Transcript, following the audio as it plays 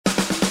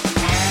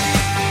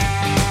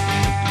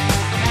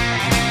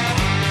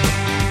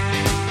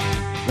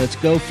Let's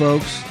go,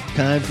 folks.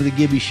 Time for the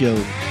Gibby Show.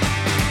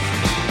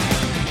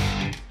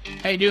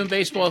 How you doing,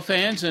 baseball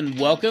fans, and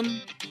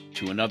welcome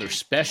to another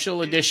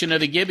special edition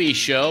of the Gibby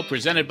Show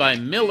presented by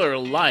Miller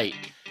Lite,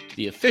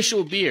 the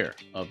official beer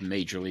of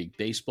Major League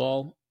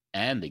Baseball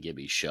and the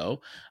Gibby Show.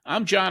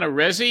 I'm John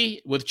Arezzi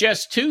with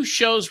just 2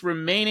 shows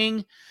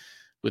remaining.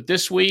 With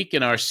this week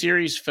and our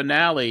series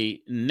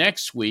finale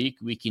next week,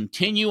 we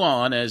continue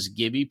on as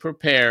Gibby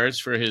prepares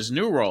for his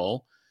new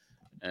role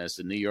as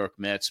the New York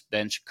Mets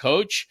bench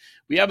coach.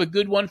 We have a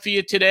good one for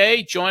you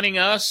today. Joining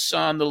us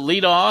on the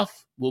leadoff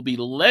will be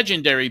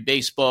legendary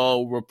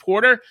baseball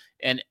reporter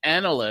and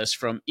analyst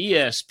from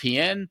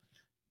ESPN.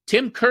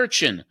 Tim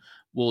Kurkjian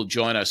will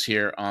join us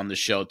here on the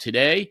show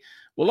today.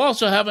 We'll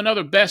also have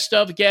another Best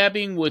of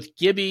Gabbing with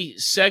Gibby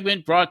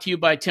segment brought to you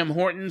by Tim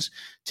Hortons.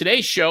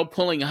 Today's show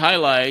pulling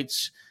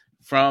highlights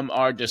from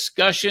our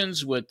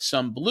discussions with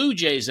some Blue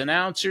Jays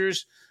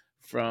announcers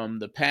from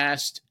the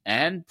past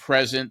and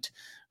present,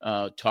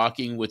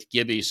 talking with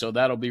Gibby. So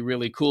that'll be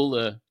really cool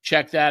to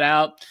check that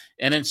out.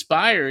 And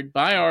inspired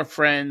by our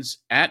friends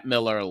at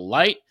Miller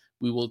Lite,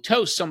 we will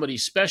toast somebody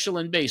special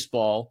in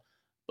baseball,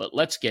 but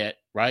let's get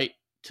right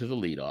to the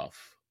leadoff.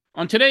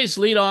 On today's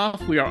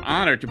leadoff, we are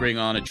honored to bring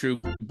on a true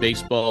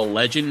baseball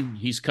legend.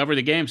 He's covered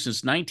the game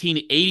since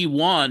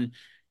 1981.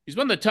 He's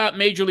one of the top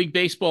Major League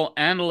Baseball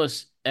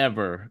analysts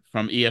ever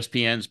from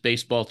ESPN's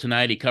Baseball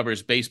Tonight. He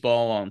covers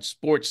baseball on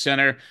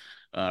SportsCenter,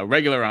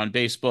 regular on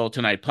Baseball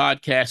Tonight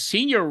podcast,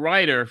 senior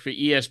writer for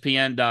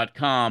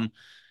ESPN.com,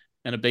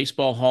 and a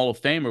Baseball Hall of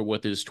Famer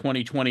with his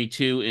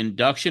 2022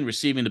 induction,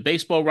 receiving the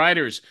Baseball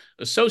Writers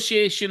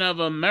Association of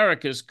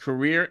America's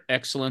Career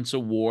Excellence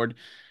Award.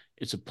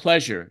 It's a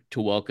pleasure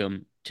to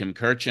welcome Tim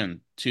Kurkjian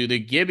to the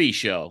Gibby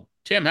Show.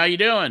 Tim, how you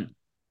doing?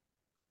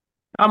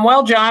 I'm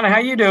well, John. How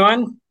you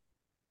doing?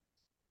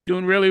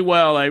 Doing really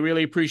well. I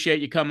really appreciate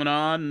you coming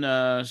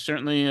on.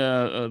 Certainly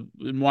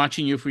been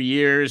watching you for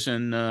years,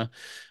 and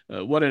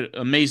what an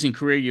amazing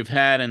career you've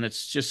had, and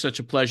it's just such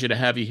a pleasure to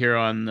have you here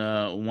on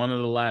one of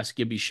the last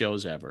Gibby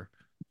shows ever.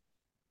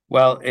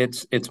 Well,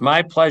 it's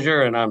my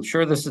pleasure, and I'm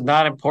sure this is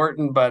not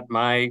important, but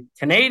my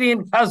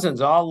Canadian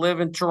cousins all live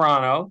in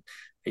Toronto.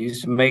 I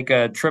used to make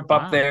a trip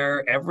up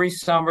there every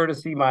summer to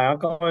see my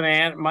uncle and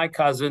aunt and my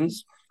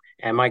cousins.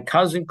 And my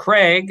cousin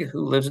Craig,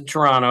 who lives in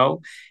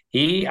Toronto,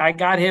 I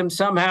got him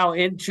somehow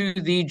into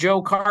the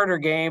Joe Carter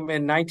game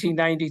in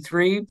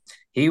 1993.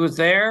 He was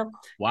there.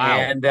 Wow.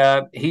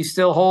 And he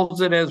still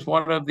holds it as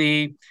one of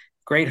the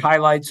great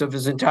highlights of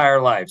his entire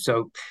life.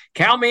 So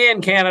count me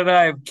in,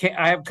 Canada.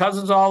 I have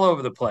cousins all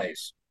over the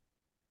place.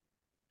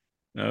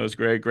 That was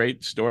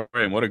great story.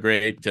 And what a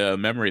great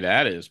memory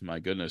that is. My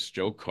goodness,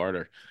 Joe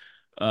Carter.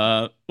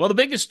 Well, the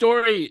biggest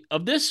story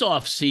of this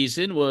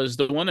offseason was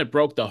the one that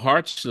broke the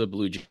hearts of the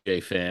Blue Jay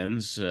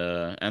fans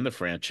and the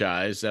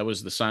franchise. That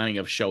was the signing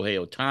of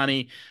Shohei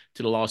Ohtani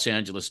to the Los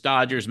Angeles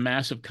Dodgers.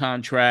 Massive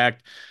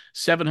contract,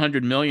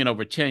 $700 million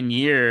over 10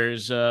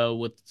 years,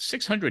 with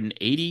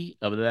 $680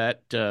 of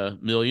that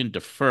million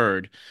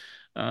deferred.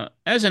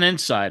 As an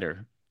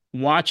insider,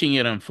 watching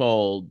it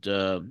unfold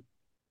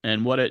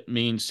and what it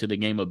means to the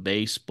game of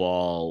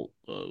baseball,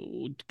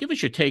 give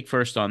us your take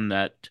first on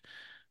that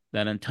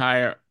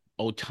entire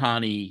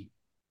Ohtani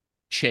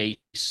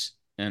chase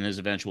and his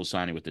eventual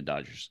signing with the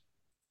Dodgers.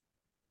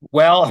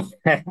 Well,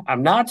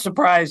 I'm not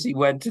surprised he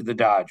went to the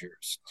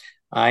Dodgers.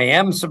 I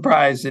am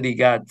surprised that he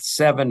got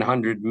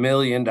 $700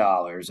 million.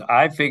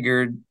 I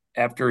figured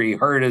after he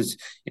hurt his,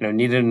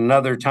 needed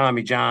another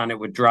Tommy John, it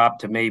would drop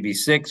to maybe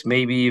 6,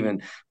 maybe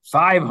even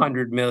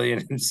 500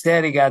 million.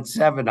 Instead, he got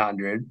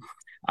 700.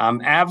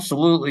 I'm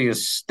absolutely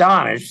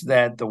astonished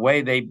that the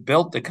way they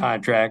built the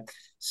contract,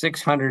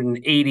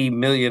 680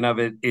 million of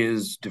it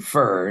is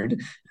deferred.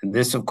 And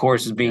this, of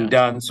course, is being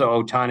done so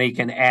Ohtani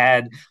can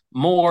add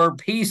more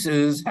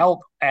pieces,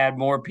 help add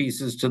more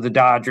pieces to the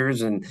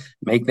Dodgers and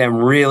make them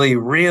really,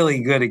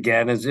 really good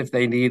again, as if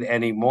they need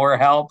any more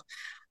help.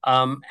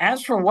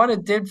 As for what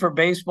it did for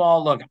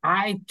baseball, look,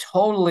 I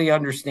totally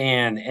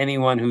understand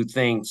anyone who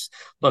thinks,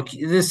 look,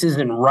 this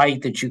isn't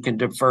right that you can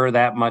defer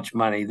that much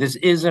money. This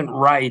isn't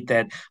right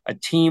that a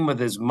team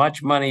with as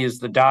much money as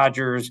the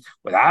Dodgers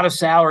without a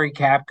salary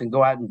cap can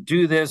go out and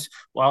do this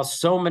while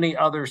so many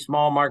other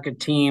small market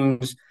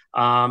teams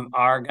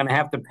are going to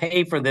have to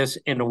pay for this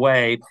in a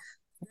way.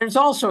 There's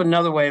also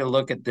another way to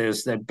look at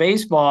this, that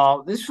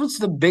baseball, this was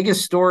the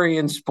biggest story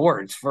in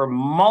sports for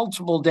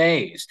multiple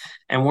days.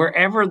 And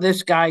wherever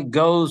this guy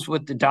goes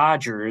with the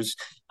Dodgers,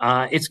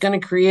 it's going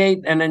to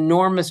create an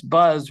enormous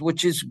buzz,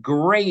 which is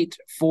great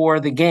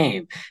for the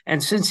game.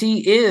 And since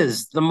he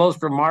is the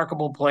most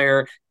remarkable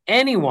player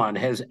anyone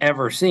has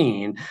ever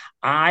seen,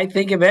 I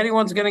think if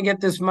anyone's going to get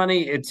this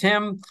money, it's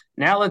him.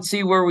 Now let's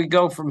see where we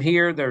go from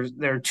here. There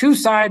are 2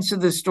 sides to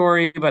this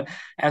story, but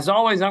as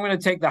always, I'm going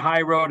to take the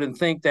high road and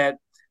think that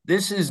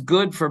this is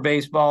good for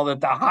baseball, that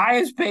the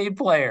highest paid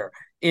player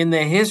in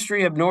the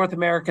history of North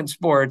American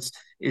sports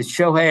is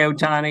Shohei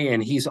Ohtani,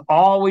 and he's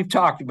all we've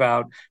talked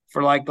about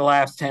for like the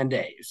last 10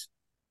 days.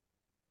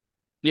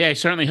 Yeah, he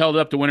certainly held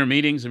up the winter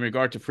meetings in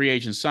regard to free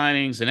agent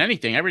signings and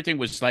anything. Everything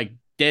was like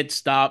dead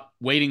stop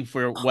waiting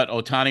for what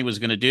Ohtani was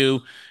going to do.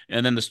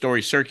 And then the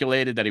story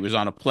circulated that he was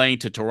on a plane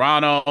to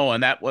Toronto,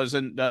 and that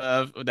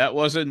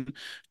wasn't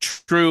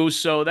true.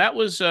 So there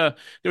was a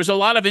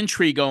lot of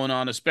intrigue going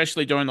on,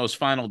 especially during those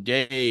final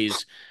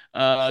days.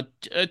 To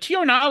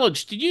your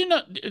knowledge, did you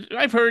know?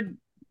 I've heard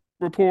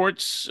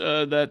reports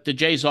that the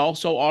Jays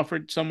also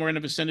offered somewhere in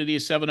the vicinity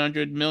of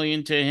 700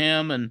 million to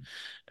him, and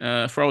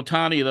for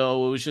Ohtani,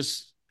 though, it was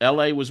just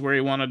L.A. was where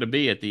he wanted to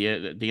be at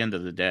the end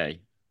of the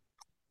day.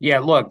 Yeah,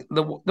 look,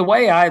 the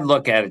way I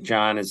look at it,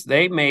 John, is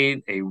they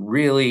made a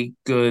really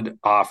good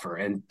offer.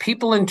 And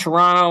people in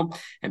Toronto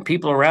and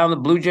people around the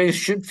Blue Jays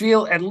should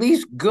feel at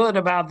least good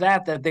about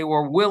that they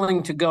were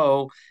willing to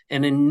go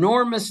an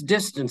enormous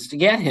distance to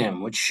get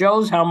him, which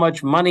shows how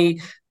much money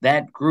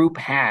that group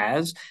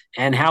has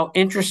and how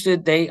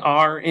interested they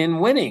are in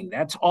winning.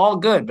 That's all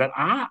good. But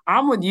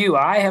I'm with you.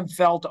 I have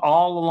felt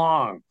all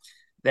along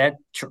that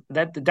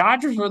the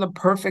Dodgers were the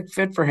perfect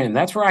fit for him.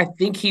 That's where I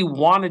think he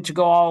wanted to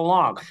go all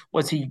along.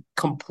 Was he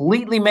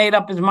completely made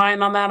up his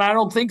mind on that? I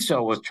don't think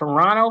so. Was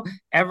Toronto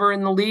ever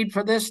in the lead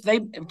for this?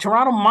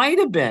 Toronto might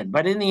have been,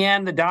 but in the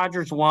end, the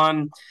Dodgers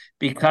won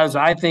because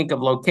I think of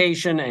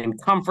location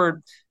and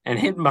comfort and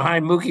hitting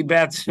behind Mookie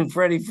Betts and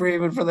Freddie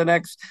Freeman for the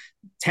next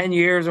 10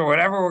 years or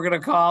whatever we're going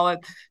to call it.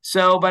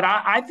 So, but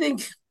I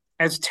think,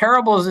 as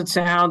terrible as it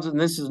sounds, and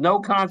this is no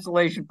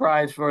consolation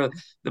prize for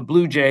the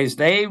Blue Jays,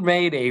 they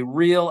made a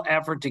real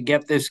effort to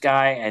get this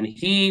guy, and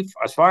he,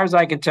 as far as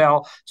I can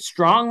tell,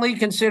 strongly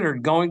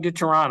considered going to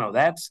Toronto.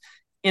 That's,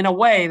 in a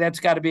way, that's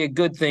got to be a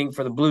good thing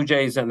for the Blue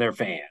Jays and their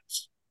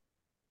fans.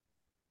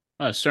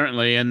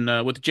 Certainly, and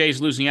with the Jays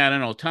losing out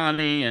on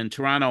Ohtani and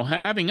Toronto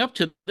having up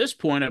to this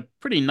point a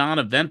pretty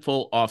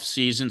non-eventful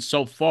offseason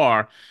so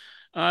far,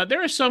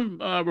 there are some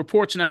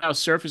reports now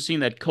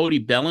surfacing that Cody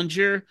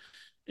Bellinger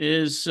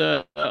is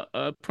a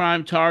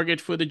prime target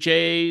for the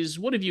Jays.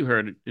 What have you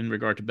heard in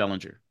regard to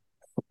Bellinger?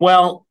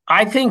 Well,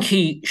 I think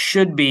he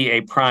should be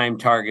a prime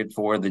target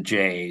for the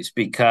Jays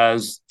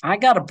because I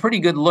got a pretty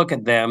good look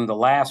at them the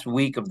last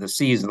week of the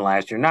season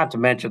last year, not to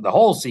mention the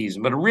whole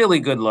season, but a really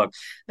good look.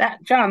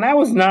 John, that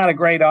was not a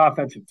great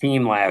offensive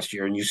team last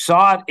year, and you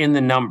saw it in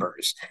the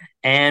numbers.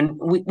 And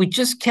we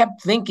just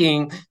kept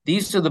thinking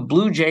these are the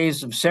Blue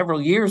Jays of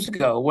several years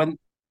ago when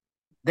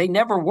they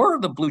never were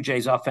the Blue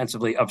Jays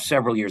offensively of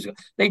several years ago.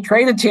 They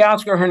traded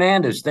Teoscar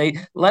Hernandez. They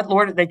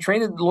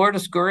traded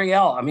Lourdes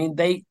Gurriel. I mean,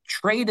 they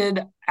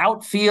traded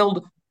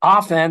outfield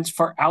offense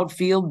for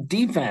outfield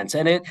defense,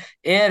 and it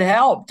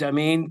helped. I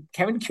mean,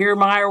 Kevin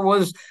Kiermaier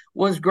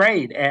was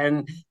great,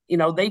 and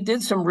they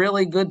did some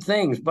really good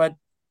things, but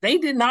they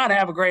did not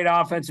have a great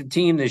offensive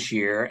team this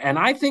year, and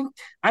I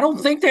don't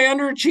think they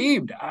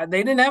underachieved.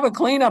 They didn't have a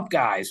cleanup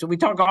guy. So we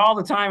talk all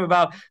the time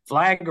about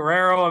Vlad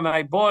Guerrero and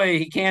my boy,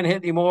 he can't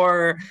hit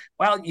anymore.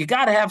 Well, you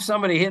got to have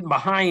somebody hitting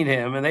behind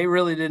him, and they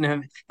really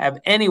didn't have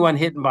anyone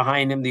hitting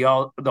behind him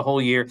the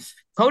whole year.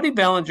 Cody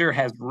Bellinger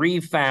has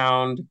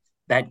refound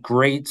that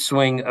great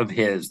swing of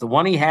his, the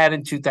one he had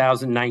in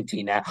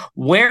 2019. Now,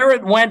 where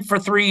it went for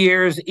 3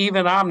 years,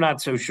 even I'm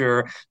not so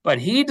sure, but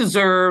he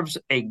deserves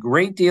a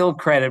great deal of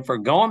credit for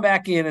going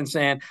back in and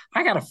saying,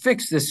 I got to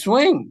fix this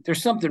swing.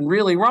 There's something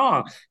really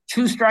wrong.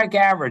 2-strike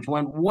average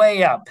went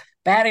way up.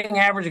 Batting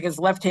average against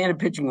left-handed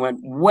pitching went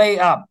way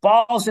up.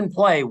 Balls in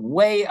play,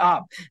 way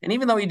up. And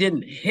even though he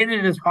didn't hit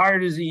it as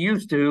hard as he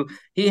used to,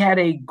 he had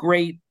a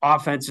great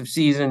offensive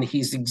season.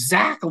 He's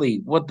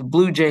exactly what the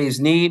Blue Jays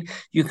need.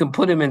 You can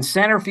put him in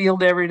center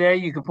field every day.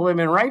 You can put him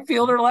in right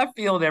field or left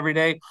field every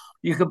day.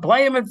 You can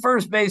play him at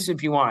first base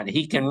if you want.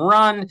 He can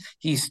run.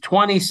 He's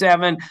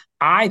 27.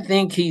 I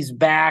think he's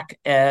back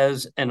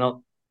as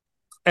an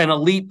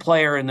elite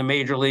player in the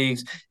major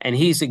leagues, and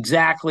he's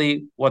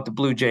exactly what the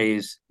Blue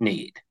Jays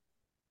need.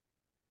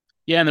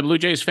 Yeah, and the Blue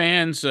Jays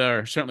fans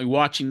are certainly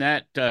watching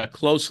that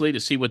closely to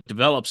see what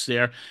develops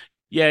there.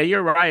 Yeah,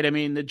 you're right. I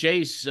mean, the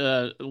Jays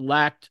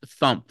lacked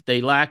thump.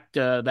 They lacked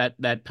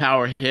that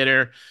power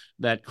hitter,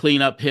 that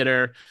cleanup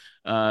hitter.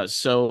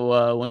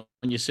 So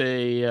when you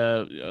say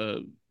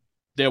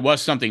there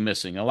was something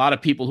missing, a lot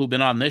of people who've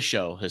been on this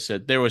show have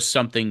said there was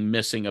something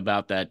missing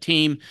about that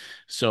team.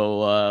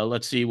 So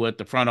let's see what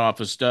the front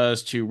office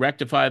does to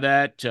rectify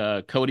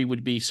that. Cody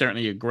would be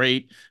certainly a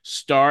great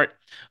start.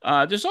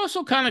 There's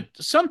also kind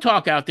of some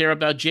talk out there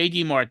about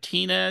JD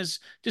Martinez.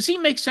 Does he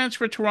make sense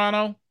for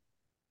Toronto?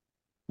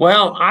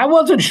 Well, I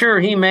wasn't sure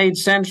he made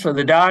sense for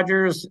the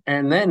Dodgers,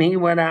 and then he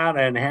went out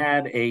and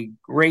had a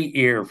great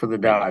year for the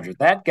Dodgers.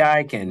 That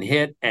guy can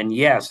hit, and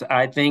yes,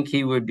 I think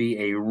he would be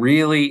a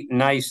really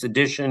nice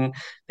addition.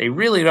 They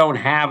really don't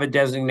have a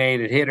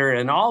designated hitter,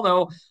 and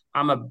although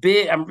I'm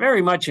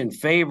very much in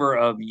favor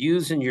of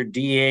using your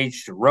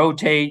DH to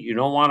rotate. You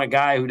don't want a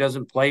guy who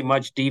doesn't play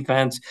much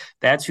defense.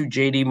 That's who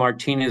JD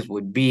Martinez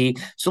would be.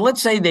 So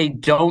let's say they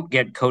don't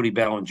get Cody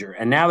Bellinger,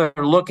 and now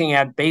they're looking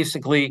at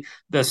basically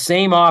the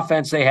same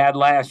offense they had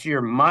last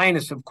year,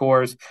 minus, of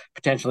course,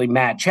 potentially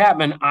Matt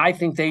Chapman. I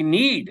think they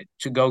need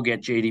to go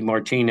get JD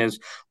Martinez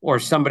or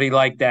somebody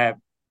like that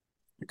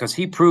because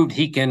he proved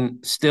he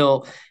can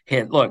still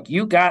hit. Look,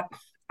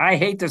 I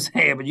hate to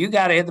say it, but you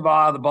got to hit the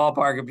ball out of the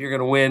ballpark if you're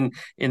going to win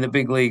in the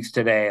big leagues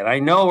today. And I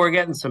know we're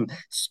getting some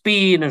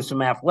speed and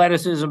some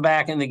athleticism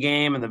back in the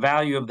game, and the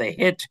value of the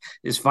hit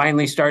is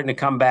finally starting to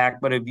come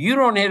back. But if you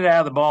don't hit it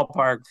out of the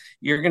ballpark,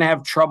 you're going to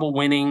have trouble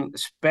winning,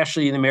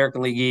 especially in the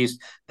American League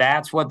East.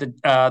 That's what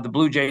the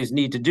Blue Jays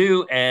need to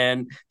do,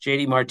 and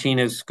JD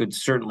Martinez could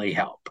certainly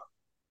help.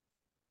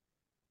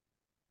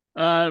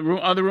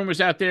 Other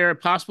rumors out there,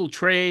 possible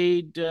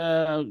trade,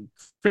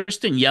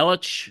 Christian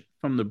Yelich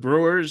from the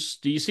Brewers.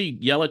 Do you see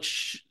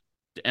Yelich?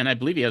 And I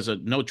believe he has a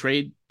no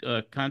trade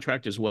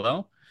contract as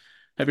well.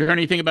 Have you heard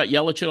anything about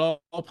Yelich at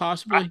all,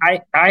 possibly?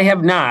 I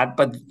have not,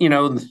 but,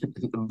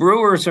 the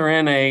Brewers are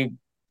in a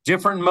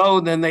different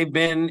mode than they've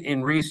been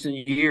in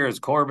recent years.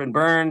 Corbin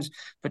Burns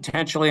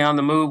potentially on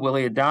the move.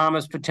 Willy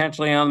Adames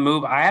potentially on the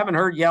move. I haven't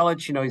heard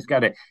Yelich. He's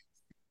got a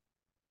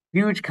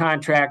huge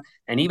contract,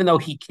 and even though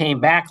he came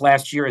back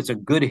last year as a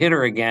good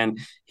hitter again,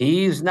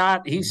 he's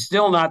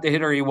still not the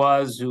hitter he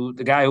was,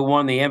 the guy who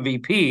won the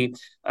MVP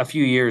a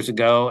few years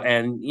ago.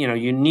 And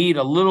you need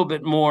a little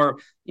bit more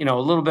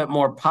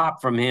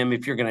pop from him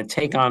if you're going to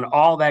take on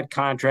all that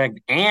contract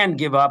and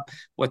give up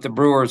what the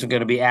Brewers are going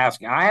to be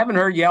asking. I haven't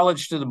heard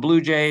Yelich to the Blue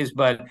Jays,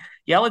 but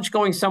Yelich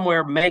going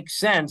somewhere makes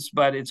sense,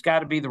 but it's got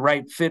to be the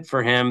right fit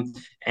for him.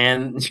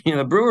 And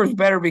the Brewers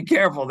better be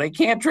careful. They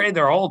can't trade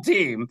their whole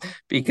team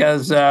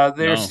because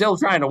they're still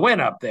trying to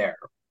win up there.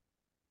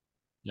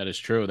 That is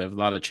true. They have a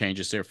lot of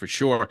changes there for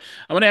sure.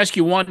 I want to ask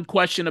you one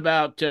question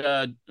about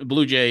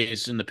Blue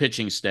Jays and the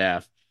pitching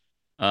staff.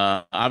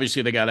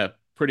 Obviously, they got a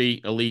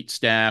pretty elite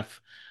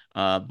staff.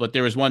 But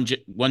there was one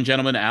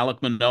gentleman,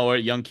 Alek Manoah,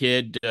 young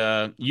kid.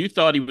 You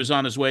thought he was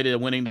on his way to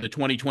winning the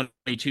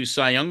 2022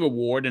 Cy Young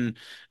Award, and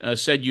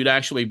said you'd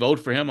actually vote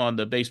for him on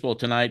the Baseball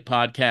Tonight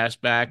podcast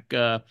back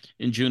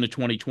in June of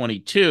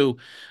 2022.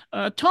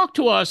 Talk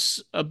to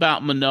us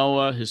about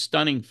Manoah, his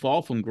stunning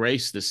fall from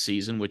grace this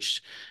season,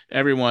 which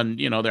everyone,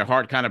 their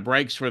heart kind of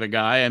breaks for the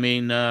guy. I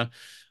mean,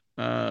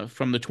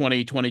 from the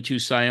 2022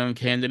 Cy Young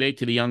candidate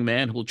to the young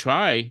man who'll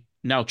try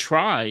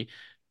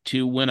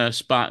to win a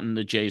spot in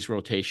the Jays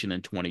rotation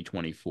in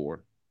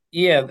 2024.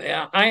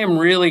 Yeah, I am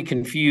really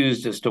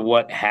confused as to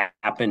what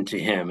happened to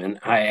him. And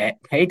I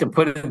hate to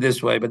put it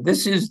this way, but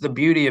this is the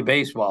beauty of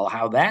baseball,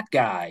 how that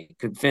guy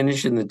could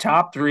finish in the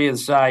top 3 of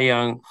the Cy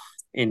Young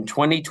in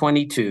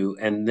 2022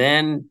 and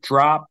then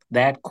drop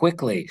that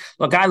quickly.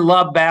 Look, I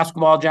love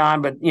basketball,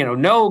 John, but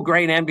no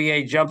great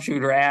NBA jump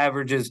shooter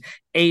averages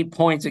 8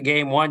 points a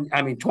game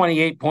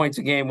 28 points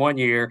a game one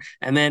year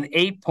and then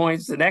 8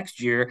 points the next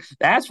year.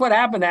 That's what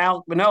happened to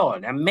Alek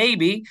Manoah. And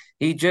maybe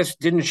he just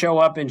didn't show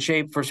up in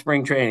shape for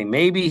spring training.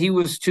 Maybe he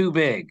was too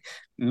big.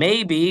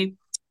 Maybe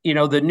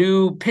the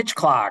new pitch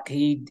clock,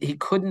 he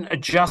couldn't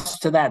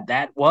adjust to that.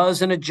 That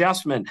was an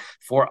adjustment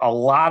for a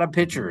lot of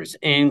pitchers,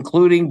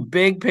 including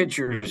big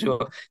pitchers who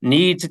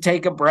need to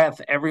take a breath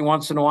every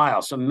once in a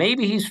while. So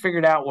maybe he's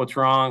figured out what's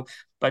wrong.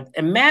 But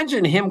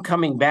imagine him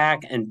coming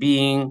back and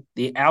being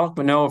the Alek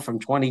Manoah from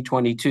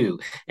 2022.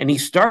 And he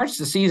starts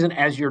the season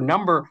as your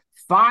number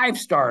 5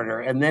 starter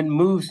and then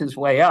moves his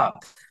way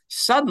up.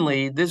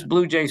 Suddenly, this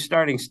Blue Jays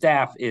starting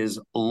staff is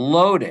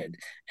loaded.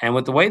 And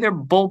with the way their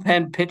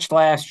bullpen pitched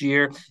last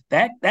year,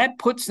 that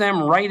puts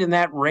them right in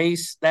that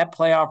race, that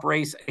playoff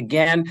race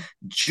again,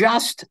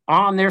 just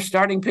on their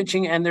starting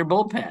pitching and their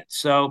bullpen.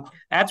 So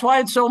that's why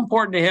it's so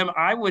important to him.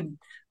 I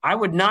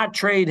would not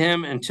trade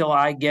him until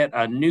I get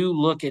a new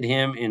look at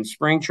him in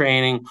spring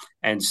training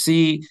and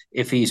see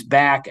if he's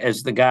back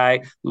as the guy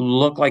who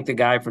looked like the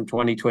guy from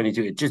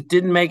 2022. It just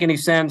didn't make any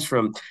sense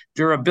from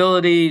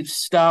durability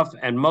stuff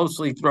and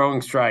mostly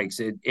throwing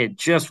strikes. It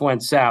just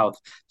went south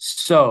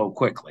so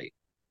quickly.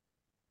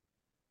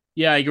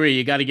 Yeah, I agree.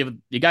 You got to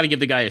give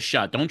the guy a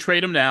shot. Don't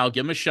trade him now.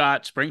 Give him a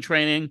shot. Spring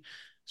training,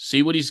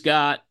 see what he's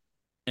got.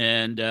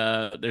 And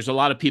there's a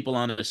lot of people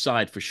on his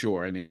side for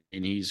sure. I mean,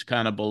 he's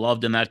kind of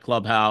beloved in that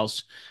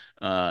clubhouse.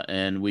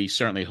 And we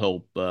certainly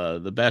hope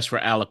the best for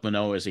Alek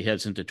Manoah as he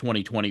heads into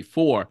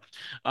 2024.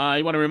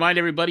 I want to remind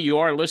everybody you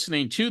are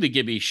listening to The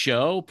Gibby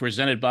Show,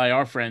 presented by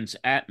our friends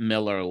at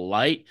Miller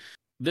Lite.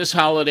 This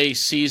holiday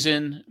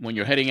season, when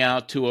you're heading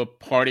out to a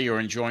party or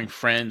enjoying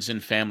friends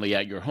and family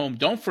at your home,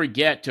 don't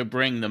forget to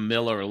bring the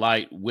Miller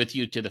Lite with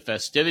you to the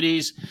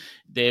festivities.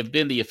 They have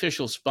been the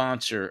official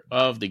sponsor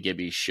of The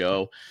Gibby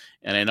Show.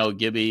 And I know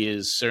Gibby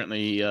is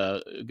certainly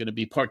going to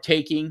be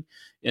partaking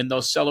in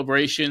those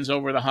celebrations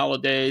over the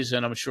holidays,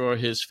 and I'm sure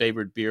his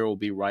favorite beer will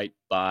be right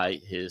by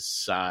his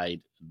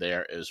side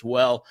there as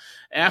well.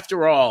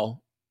 After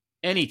all,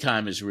 any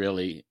time is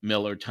really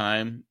Miller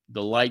time,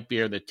 the light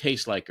beer that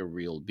tastes like a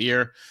real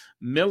beer.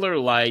 Miller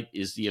Lite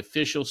is the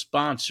official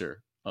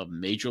sponsor of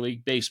Major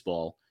League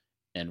Baseball,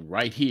 and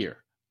right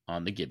here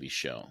on The Gibby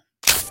Show.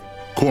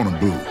 Corner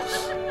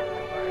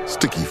booths,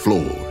 sticky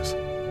floors,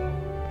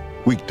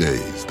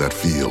 weekdays that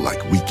feel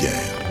like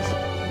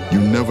weekends.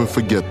 You never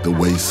forget the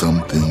way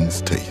some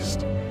things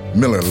taste.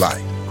 Miller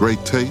Lite,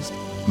 great taste,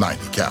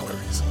 90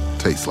 calories.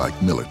 Tastes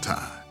like Miller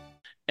time.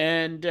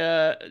 And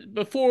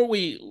before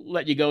we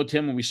let you go,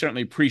 Tim, and we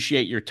certainly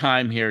appreciate your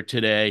time here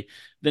today,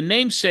 the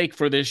namesake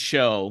for this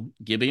show,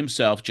 Gibby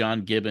himself,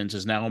 John Gibbons,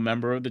 is now a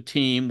member of the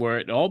team where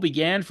it all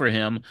began for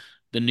him,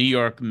 the New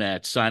York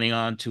Mets, signing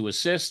on to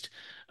assist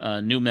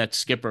new Mets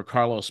skipper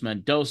Carlos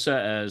Mendoza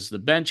as the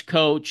bench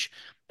coach.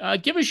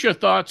 Give us your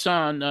thoughts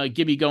on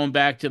Gibby going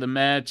back to the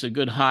Mets, a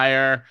good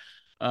hire.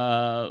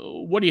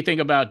 What do you think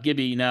about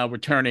Gibby now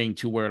returning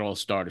to where it all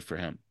started for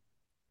him?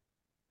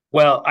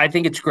 Well, I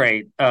think it's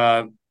great.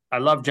 I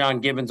love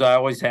John Gibbons. I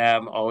always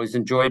have. Always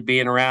enjoyed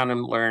being around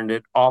him. Learned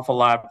an awful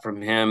lot from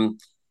him.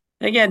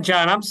 Again,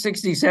 John, I'm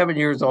 67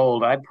 years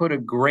old. I put a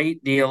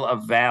great deal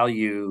of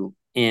value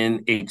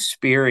in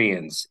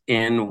experience,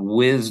 in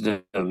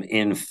wisdom,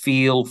 in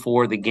feel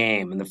for the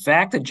game. And the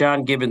fact that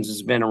John Gibbons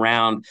has been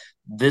around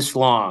this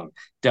long,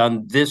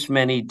 done this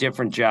many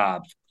different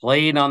jobs,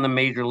 played on the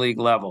major league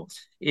level,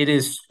 it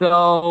is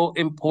so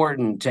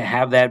important to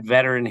have that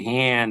veteran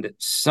hand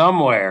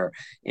somewhere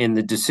in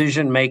the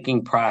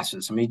decision-making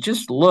process. I mean,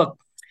 just look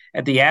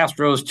at the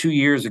Astros 2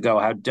 years ago,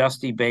 how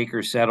Dusty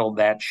Baker settled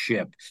that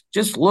ship.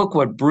 Just look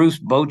what Bruce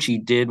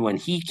Bochy did when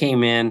he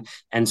came in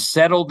and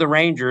settled the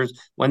Rangers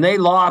when they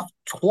lost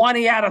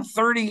 20 out of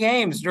 30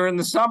 games during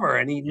the summer,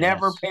 and he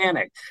never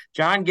panicked.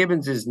 John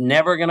Gibbons is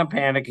never going to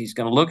panic. He's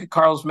going to look at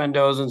Carlos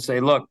Mendoza and say,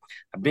 look,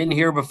 I've been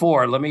here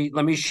before. Let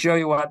me show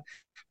you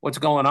what's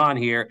going on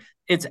here.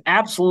 It's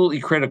absolutely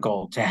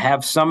critical to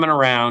have someone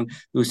around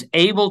who's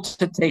able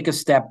to take a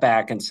step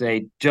back and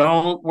say,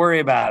 don't worry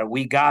about it.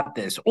 We got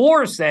this.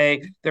 Or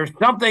say, there's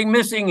something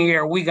missing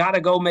here. We got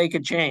to go make a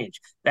change.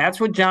 That's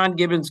what John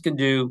Gibbons can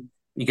do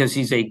because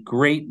he's a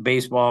great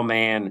baseball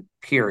man,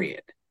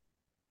 period.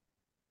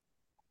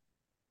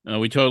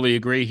 We totally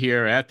agree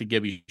here at the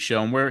Gibby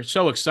Show, and we're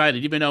so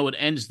excited, even though it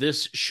ends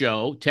this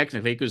show,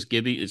 technically, because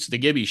it's the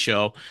Gibby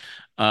Show.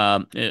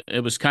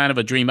 It was kind of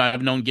a dream.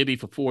 I've known Gibby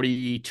for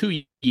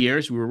 42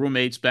 years. We were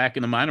roommates back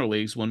in the minor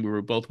leagues when we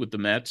were both with the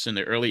Mets in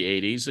the early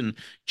 80s, and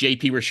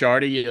J.P.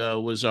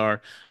 Ricciardi was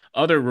our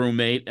other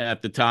roommate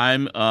at the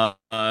time.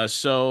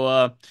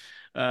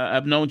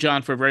 I've known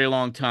John for a very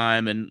long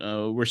time, and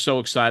we're so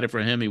excited for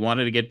him. He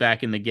wanted to get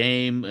back in the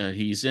game.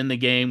 He's in the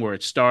game where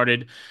it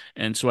started.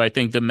 And so I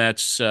think the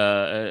Mets,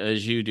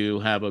 as you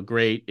do, have a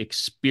great,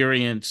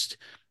 experienced,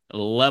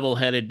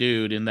 level-headed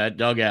dude in that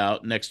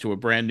dugout next to a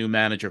brand new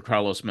manager,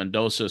 Carlos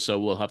Mendoza. So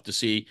we'll have to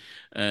see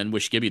and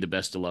wish Gibby the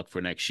best of luck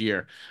for next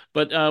year.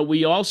 But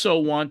we also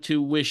want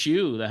to wish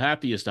you the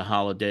happiest of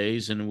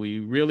holidays, and we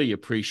really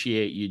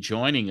appreciate you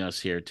joining us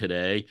here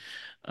today.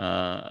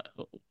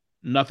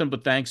 Nothing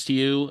but thanks to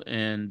you,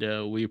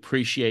 and we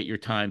appreciate your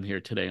time here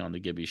today on the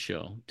Gibby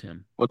Show,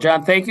 Tim. Well,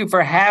 John, thank you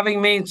for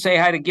having me. Say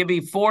hi to Gibby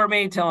for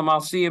me. Tell him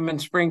I'll see him in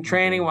spring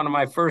training. One of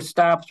my first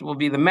stops will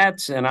be the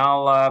Mets, and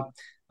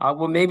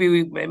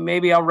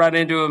maybe I'll run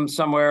into him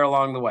somewhere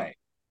along the way.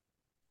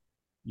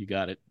 You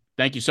got it.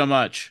 Thank you so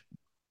much.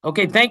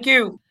 Okay, thank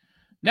you.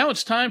 Now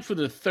it's time for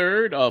the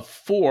third of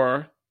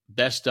 4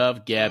 Best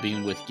of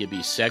Gabbing with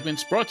Gibby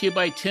segments, brought to you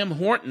by Tim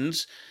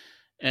Hortons.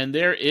 And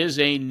there is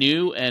a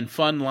new and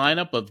fun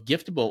lineup of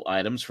giftable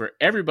items for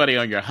everybody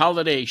on your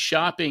holiday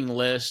shopping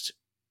list,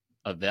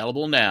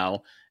 available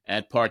now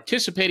at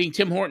participating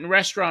Tim Horton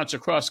restaurants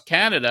across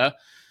Canada.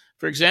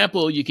 For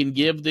example, you can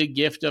give the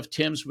gift of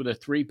Tim's with a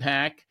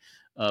 3-pack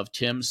of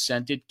Tim's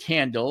scented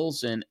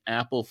candles and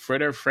apple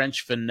fritter,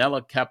 French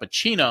vanilla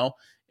cappuccino,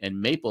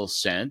 and maple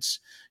scents.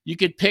 You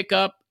could pick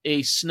up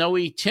a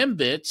snowy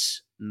Timbits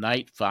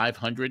Night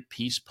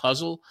 500-piece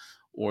puzzle,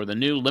 or the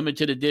new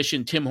limited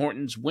edition Tim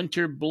Hortons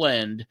Winter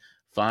Blend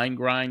fine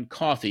grind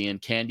coffee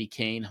and candy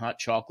cane hot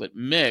chocolate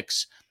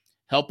mix.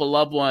 Help a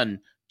loved one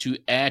to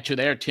add to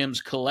their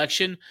Tim's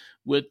collection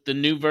with the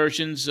new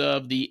versions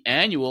of the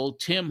annual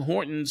Tim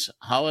Hortons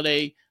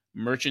holiday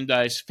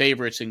merchandise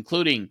favorites,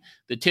 including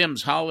the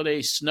Tim's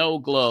Holiday Snow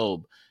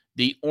Globe,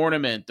 the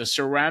ornament, the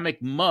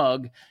ceramic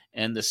mug,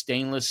 and the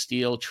stainless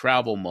steel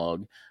travel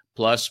mug.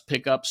 Plus,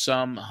 pick up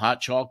some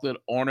hot chocolate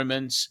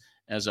ornaments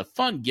as a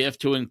fun gift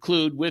to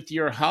include with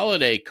your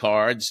holiday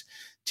cards.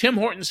 Tim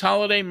Hortons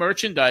holiday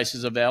merchandise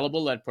is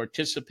available at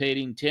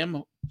participating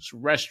Tim's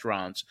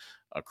restaurants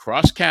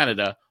across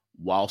Canada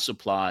while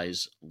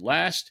supplies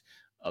last.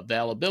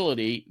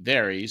 Availability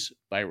varies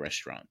by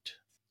restaurant.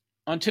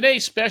 On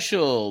today's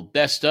special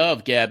Best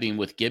of Gabbing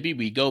with Gibby,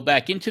 we go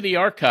back into the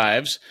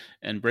archives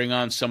and bring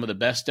on some of the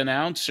best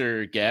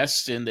announcer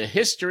guests in the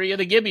history of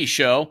the Gibby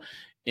Show.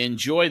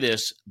 Enjoy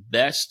this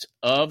Best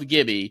of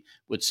Gibby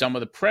with some of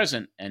the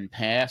present and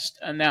past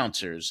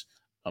announcers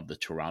of the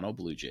Toronto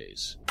Blue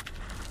Jays.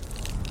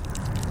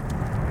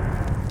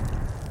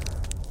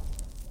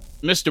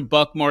 Mr.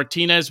 Buck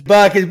Martinez.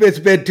 Buck, it's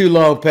been too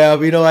long,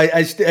 pal. You know,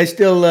 I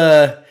still,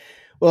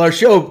 our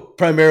show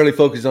primarily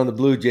focuses on the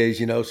Blue Jays,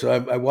 you know, so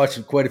I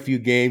watched quite a few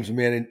games,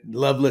 man, and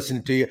love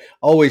listening to you.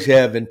 Always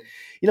have. And,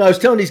 you know, I was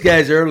telling these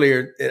guys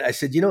earlier, I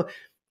said, you know,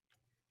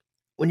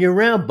 when you're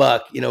around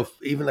Buck, you know,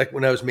 even like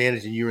when I was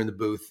managing, you were in the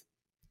booth.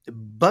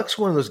 Buck's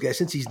one of those guys,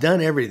 since he's done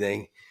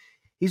everything,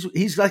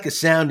 he's like a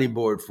sounding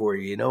board for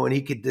you, you know, and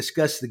he could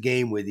discuss the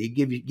game with you,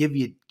 give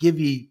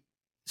you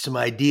some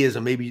ideas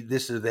on maybe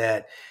this or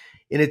that.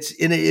 And it's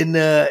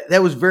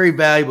that was very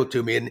valuable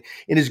to me. And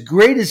as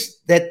great as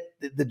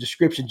the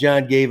description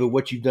John gave of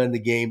what you've done in the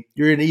game,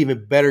 you're an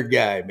even better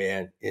guy,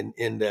 man. And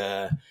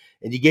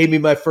you gave me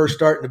my first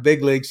start in the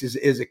big leagues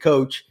as a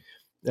coach.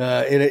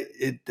 And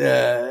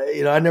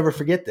I never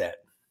forget that.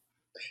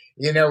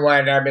 You know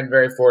what? I've been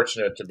very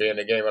fortunate to be in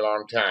the game a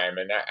long time.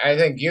 And I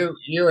think you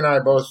and I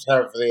both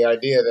have the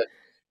idea that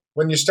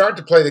when you start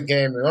to play the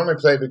game, we only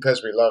play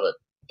because we love it.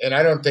 And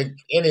I don't think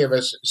any of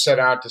us set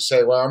out to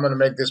say, well, I'm going to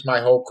make this my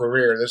whole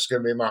career. This is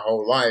going to be my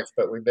whole life.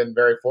 But we've been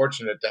very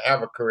fortunate to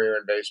have a career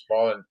in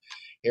baseball. And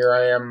here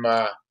I am,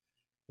 I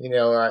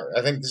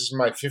think this is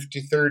my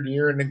 53rd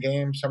year in the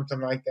game, something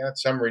like that,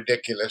 some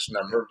ridiculous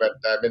number. But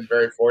I've been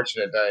very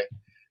fortunate.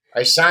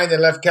 I signed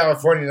and left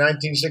California in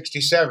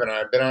 1967.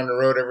 I've been on the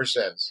road ever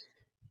since.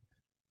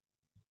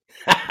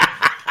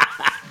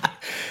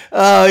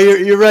 Oh,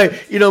 you're right.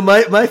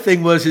 My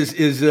thing was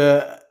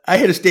I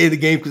had to stay in the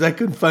game because I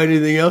couldn't find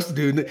anything else to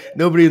do.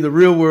 Nobody in the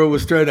real world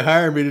was trying to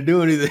hire me to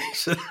do anything.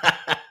 So,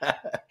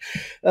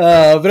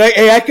 but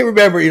I can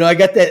remember. I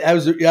got that. I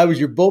was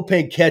your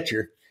bullpen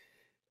catcher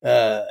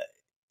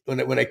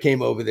when I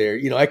came over there.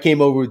 I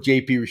came over with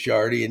JP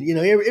Ricciardi, and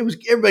it was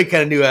everybody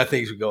kind of knew how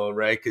things were going,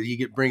 right? Because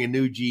you bring a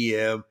new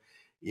GM,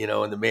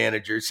 and the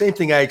manager. Same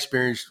thing I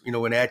experienced,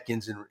 when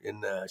Atkins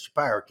and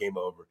Shapiro came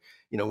over.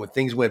 When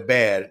things went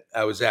bad,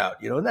 I was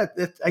out. And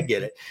that I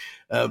get it.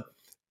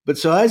 But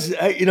so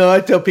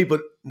I tell people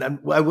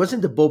I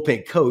wasn't the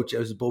bullpen coach; I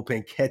was the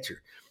bullpen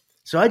catcher.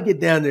 So I'd get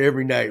down there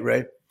every night,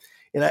 right?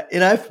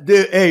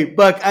 Hey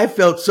Buck, I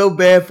felt so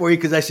bad for you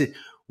because I said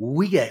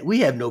we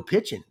have no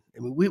pitching.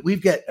 I mean,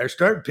 we've got our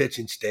starting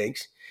pitching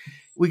stinks.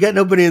 We got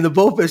nobody in the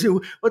bullpen. I said,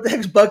 what the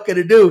heck's Buck going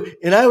to do?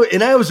 And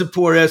I was a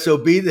poor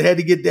SOB that had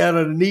to get down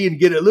on a knee and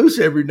get it loose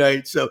every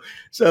night. So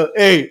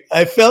hey,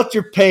 I felt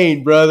your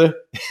pain, brother,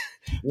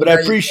 but I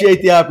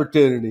appreciate the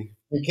opportunity.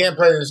 You can't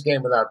play this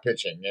game without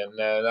pitching.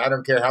 And I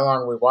don't care how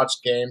long we watch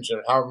games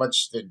or how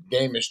much the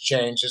game has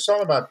changed. It's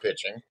all about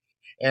pitching.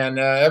 And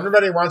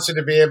everybody wants it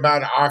to be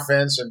about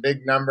offense and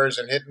big numbers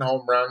and hitting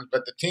home runs.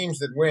 But the teams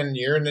that win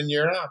year in and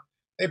year out,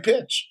 they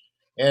pitch.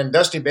 And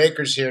Dusty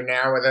Baker's here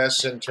now with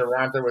us in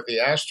Toronto with the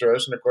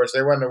Astros. And, of course,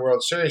 they won the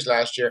World Series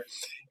last year.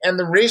 And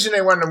the reason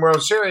they won the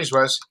World Series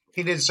was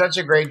he did such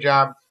a great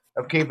job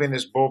of keeping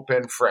his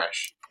bullpen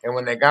fresh. And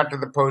when they got to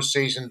the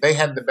postseason, they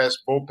had the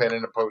best bullpen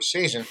in the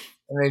postseason.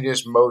 And they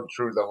just mowed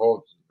through the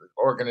whole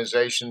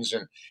organizations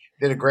and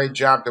did a great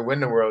job to win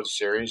the World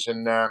Series.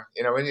 And,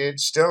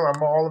 it's still,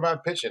 I'm all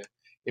about pitching.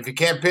 If you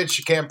can't pitch,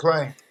 you can't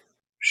play.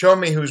 Show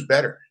me who's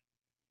better.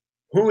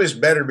 Who is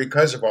better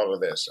because of all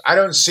of this? I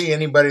don't see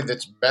anybody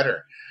that's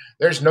better.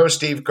 There's no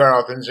Steve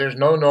Carltons. There's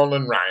no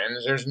Nolan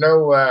Ryans. There's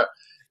no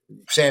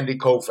Sandy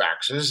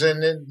Koufaxes.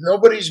 And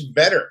nobody's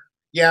better.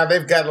 Yeah,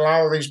 they've got a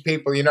lot of these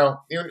people.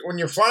 When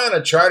you fly on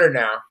a charter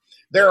now,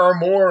 there are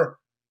more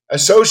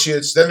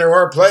associates than there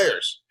are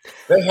players.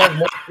 They have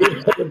more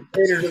people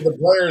cater to the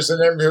players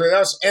than everybody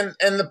else. And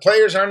the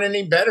players aren't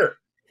any better.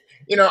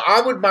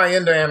 I would buy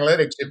into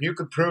analytics if you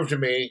could prove to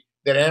me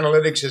that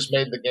analytics has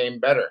made the game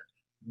better.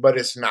 But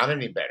it's not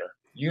any better.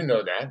 You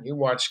know that. You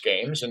watch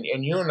games. And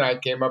you and I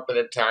came up at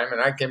a time,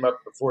 and I came up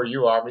before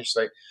you,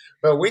 obviously.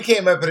 But we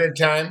came up at a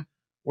time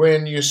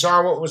when you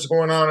saw what was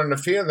going on in the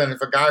field. And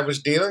if a guy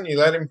was dealing, you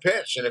let him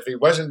pitch. And if he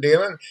wasn't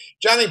dealing,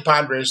 Johnny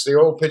Padres, the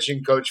old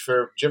pitching coach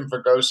for Jim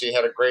Fregosi,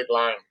 had a great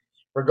line.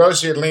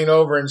 Fregosi would lean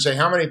over and say,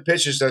 how many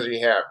pitches does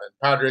he have? And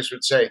Padres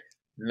would say,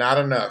 not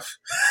enough.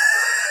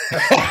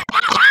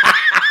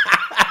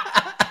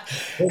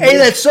 Hey,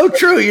 that's so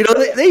true.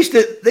 They used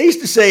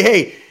to say,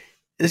 hey,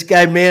 this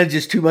guy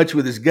manages too much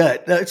with his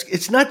gut. No,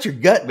 it's not your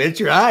gut, man. It's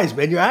your eyes,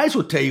 man. Your eyes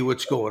will tell you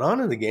what's going on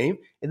in the game.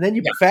 And then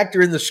you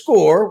factor in the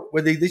score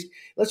where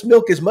let's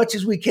milk as much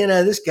as we can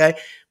out of this guy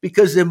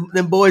because them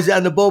boys out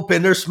in the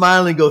bullpen, they're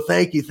smiling, go,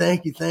 thank you.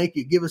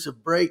 Give us a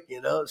break,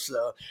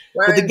 So,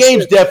 but the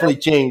game's definitely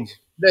changed.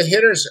 The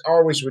hitters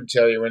always would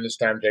tell you when it's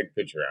time to take a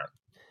pitcher out.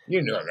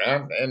 You know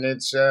that. And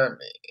it's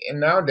and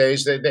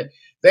nowadays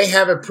they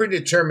have a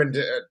predetermined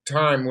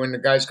time when the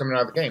guy's coming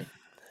out of the game.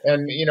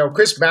 And,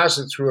 Chris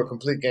Bassett threw a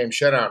complete game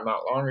shutout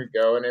not long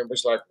ago, and it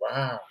was like,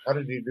 wow, how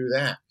did he do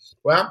that?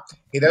 Well,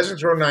 he doesn't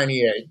throw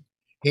 98.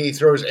 He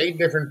throws 8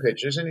 different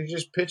pitches, and he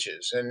just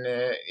pitches. And,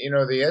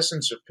 the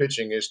essence of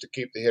pitching is to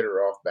keep the hitter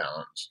off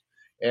balance.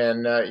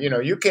 And,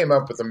 you came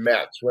up with the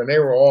Mets when they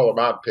were all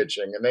about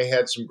pitching, and they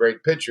had some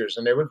great pitchers,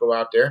 and they would go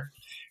out there.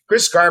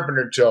 Chris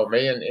Carpenter told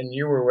me, and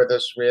you were with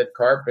us, we had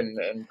Carp,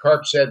 and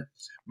Carp said,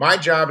 my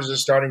job as a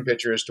starting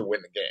pitcher is to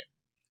win the game.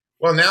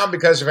 Well, now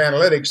because of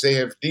analytics, they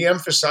have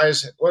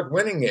de-emphasized what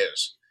winning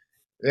is.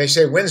 They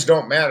say wins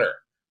don't matter.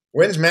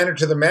 Wins matter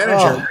to the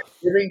manager.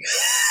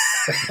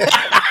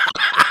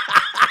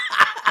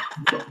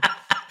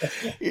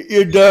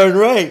 You're darn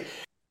right.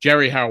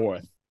 Jerry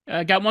Howarth.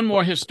 I got one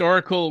more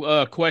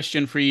historical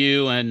question for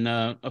you, and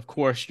of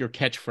course, your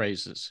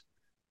catchphrases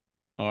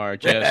are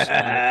just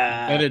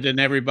embedded in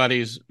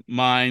everybody's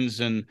minds.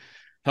 And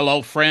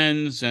hello,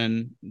 friends,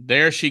 and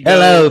there she goes.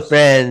 Hello,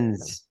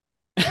 friends.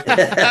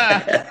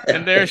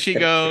 And there she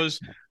goes.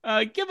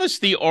 Give us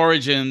the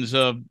origins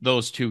of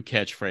those two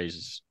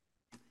catchphrases.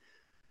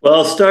 Well,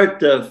 I'll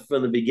start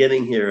from the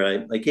beginning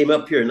here. I came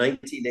up here in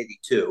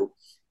 1982,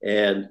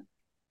 and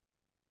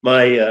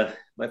my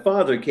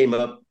father came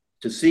up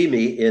to see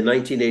me in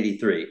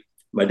 1983.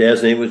 My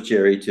dad's name was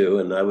Jerry too,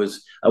 and I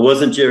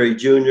wasn't Jerry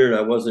Jr. and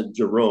I wasn't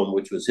Jerome,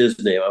 which was his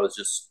name. I was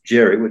just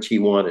Jerry, which he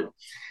wanted.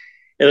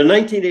 And in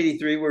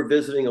 1983, we're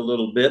visiting a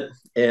little bit,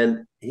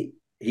 and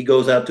he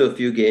goes out to a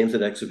few games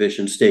at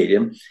Exhibition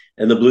Stadium,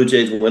 and the Blue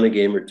Jays win a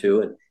game or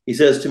two. And he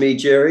says to me,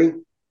 Jerry,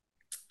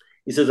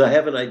 he says, I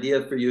have an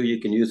idea for you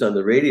can use on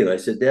the radio. I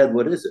said, Dad,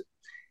 what is it?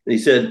 And he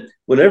said,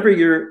 whenever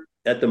you're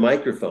at the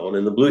microphone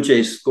and the Blue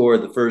Jays score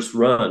the first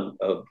run,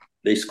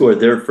 they scored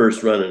their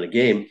first run in a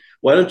game,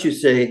 why don't you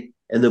say,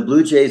 and the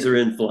Blue Jays are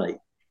in flight?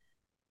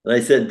 And I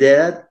said,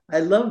 Dad,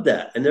 I love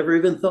that. I never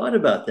even thought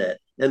about that.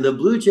 And the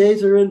Blue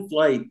Jays are in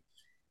flight.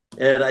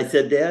 And I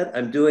said, Dad,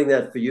 I'm doing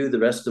that for you the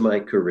rest of my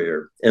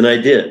career. And I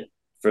did.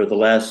 For the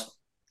last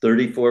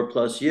 34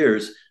 plus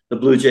years, the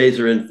Blue Jays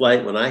are in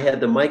flight when I had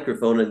the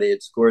microphone and they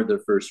had scored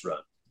their first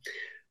run.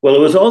 Well, it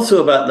was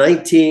also about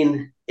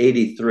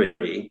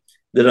 1983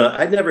 that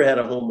I'd never had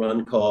a home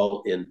run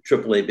call in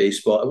AAA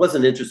baseball. I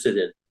wasn't interested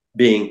in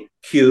being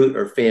cute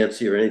or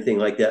fancy or anything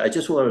like that. I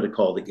just wanted to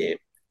call the game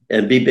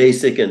and be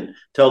basic and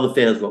tell the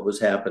fans what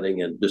was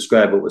happening and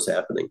describe what was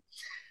happening.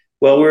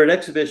 Well, we're at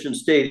Exhibition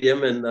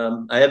Stadium,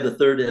 and I have the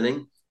third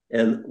inning,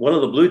 and one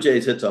of the Blue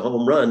Jays hits a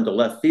home run to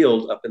left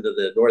field up into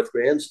the North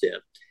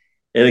Grandstand.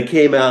 And it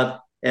came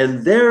out,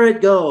 and there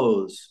it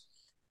goes.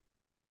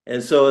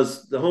 And so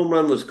as the home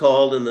run was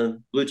called and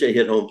the Blue Jay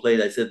hit home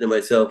plate, I said to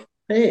myself,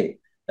 hey,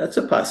 that's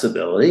a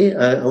possibility.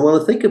 I want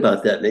to think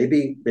about that.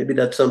 Maybe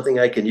that's something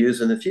I can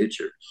use in the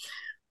future.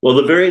 Well,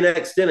 the very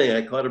next inning,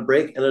 I caught a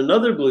break, and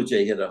another Blue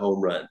Jay hit a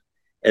home run.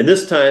 And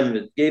this time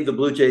it gave the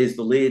Blue Jays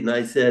the lead. And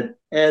I said,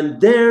 and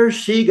there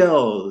she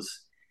goes.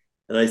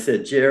 And I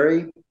said,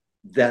 Jerry,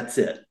 that's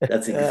it.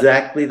 That's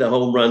exactly the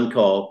home run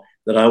call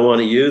that I want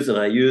to use and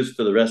I use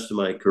for the rest of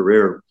my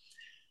career.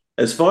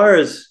 As far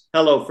as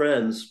Hello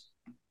Friends,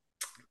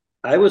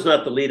 I was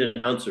not the lead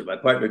announcer. My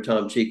partner,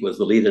 Tom Cheek, was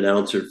the lead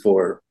announcer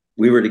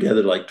we were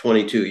together like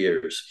 22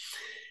 years.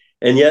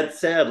 And yet,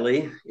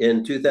 sadly,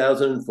 in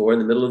 2004, in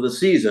the middle of the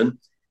season,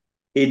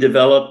 he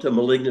developed a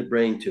malignant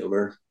brain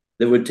tumor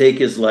that would take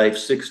his life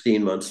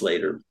 16 months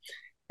later.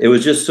 It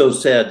was just so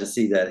sad to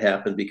see that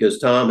happen because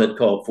Tom had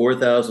called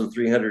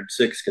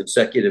 4,306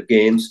 consecutive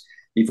games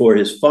before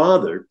his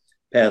father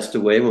passed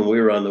away when we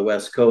were on the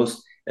West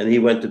Coast, and he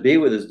went to be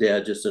with his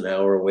dad just an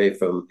hour away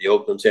from the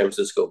Oakland, San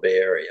Francisco Bay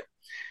Area.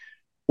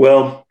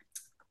 Well,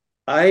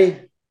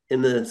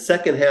 in the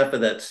second half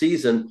of that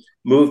season,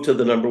 moved to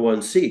the number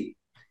one seat.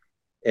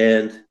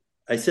 And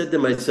I said to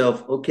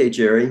myself, okay,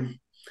 Jerry,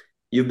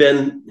 you've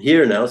been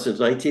here now since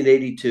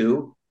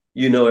 1982.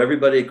 You know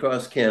everybody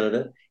across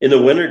Canada. In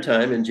the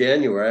wintertime, in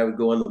January, I would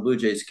go on the Blue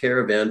Jays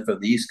caravan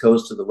from the East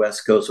Coast to the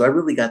West Coast. So I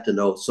really got to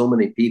know so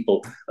many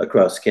people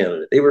across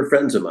Canada. They were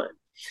friends of mine.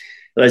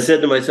 And I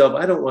said to myself,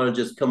 I don't want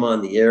to just come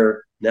on the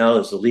air now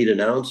as the lead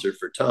announcer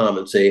for Tom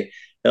and say,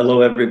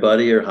 hello,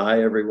 everybody, or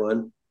hi,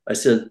 everyone. I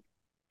said,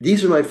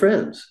 these are my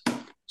friends.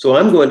 So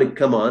I'm going to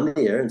come on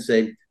the air and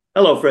say,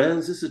 hello,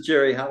 friends, this is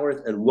Jerry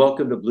Howarth, and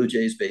welcome to Blue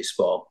Jays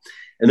baseball.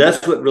 And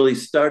that's what really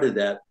started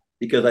that,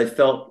 because I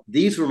felt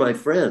these were my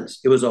friends.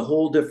 It was a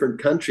whole different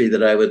country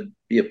that I would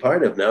be a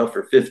part of now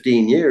for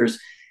 15 years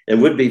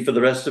and would be for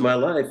the rest of my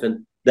life.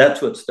 And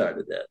that's what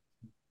started that.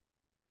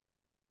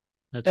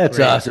 That's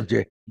awesome,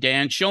 Jay.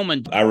 Dan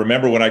Shulman. I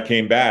remember when I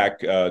came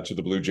back to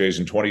the Blue Jays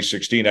in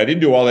 2016, I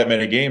didn't do all that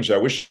many games. I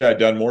wish I'd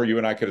done more. You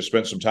and I could have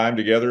spent some time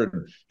together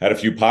and had a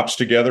few pops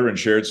together and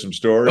shared some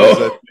stories.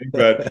 I think.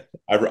 But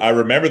I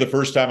remember the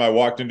first time I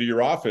walked into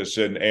your office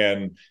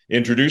and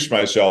introduced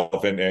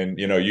myself, and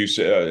you know, you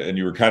said, and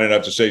you were kind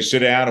enough to say, sit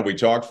down, and we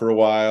talked for a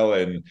while,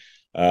 and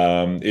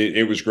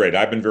it was great.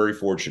 I've been very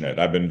fortunate.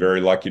 I've been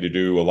very lucky to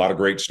do a lot of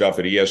great stuff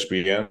at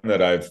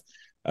ESPN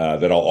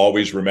that I'll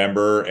always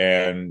remember.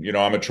 And, you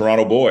know, I'm a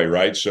Toronto boy,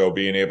 right? So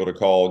being able to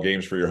call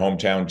games for your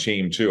hometown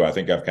team too, I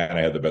think I've kind of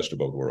had the best of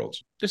both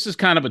worlds. This is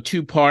kind of a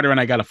two-parter, and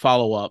I got a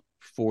follow-up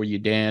for you,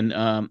 Dan.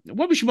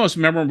 What was your most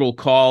memorable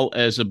call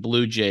as a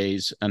Blue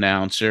Jays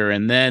announcer?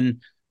 And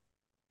then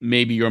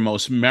maybe your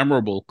most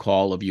memorable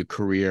call of your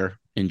career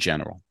in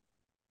general?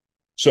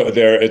 So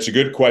it's a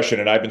good question.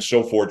 And I've been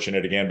so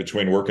fortunate, again,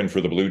 between working for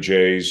the Blue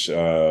Jays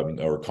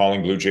or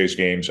calling Blue Jays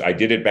games. I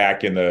did it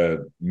back in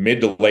the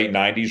mid to late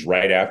 90s,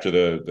 right after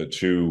the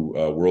two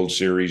World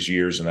Series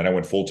years. And then I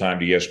went full-time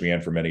to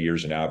ESPN for many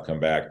years, and now I've come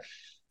back.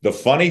 The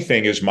funny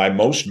thing is my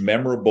most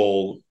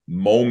memorable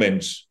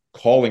moment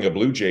calling a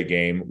Blue Jay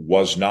game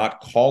was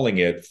not calling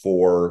it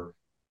for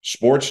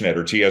Sportsnet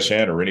or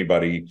TSN or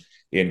anybody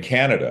in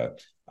Canada.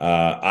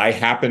 I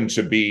happened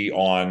to be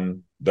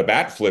on the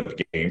bat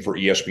flip game for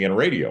ESPN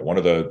Radio. One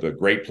of the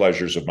great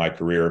pleasures of my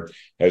career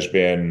has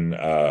been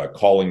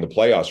calling the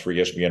playoffs for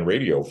ESPN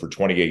Radio for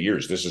 28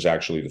 years. This is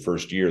actually the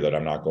first year that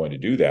I'm not going to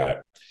do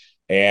that.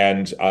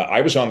 And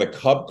I was on the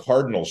Cub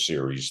Cardinal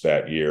series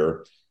that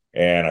year.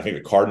 and I think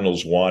the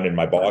Cardinals won, and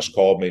my boss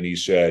called me and he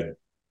said,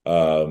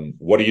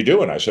 what are you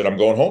doing? I said, I'm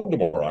going home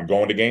tomorrow. I'm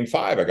going to Game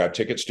 5. I got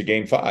tickets to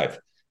Game 5.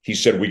 He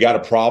said, we got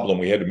a problem.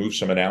 We had to move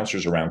some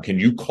announcers around. Can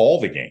you call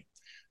the game?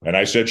 And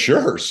I said,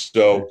 sure.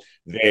 So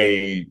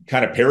they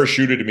kind of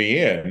parachuted me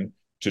in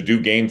to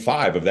do Game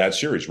 5 of that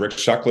series. Rick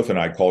Sutcliffe and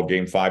I called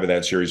Game 5 of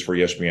that series for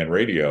ESPN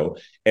Radio.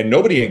 And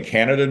nobody in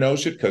Canada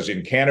knows it, because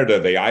in Canada,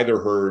 they either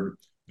heard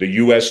the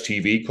US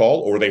TV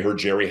call or they heard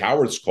Jerry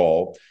Howard's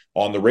call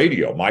on the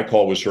radio. My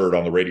call was heard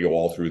on the radio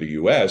all through the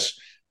US.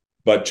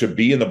 But to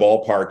be in the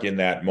ballpark in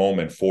that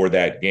moment for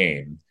that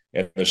game,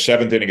 and the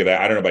seventh inning of that,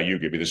 I don't know about you,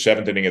 Gibby, the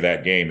seventh inning of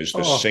that game is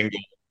the single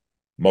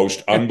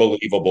most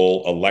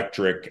unbelievable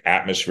electric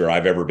atmosphere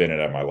I've ever been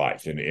in my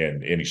life in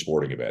any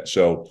sporting event.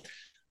 So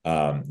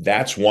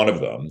that's one of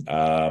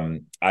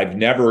them. I've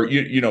never,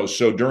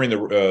 so during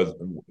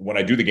when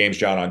I do the games,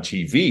 John, on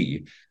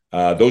TV,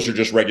 those are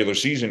just regular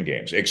season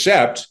games,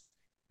 except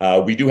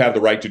we do have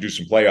the right to do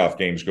some playoff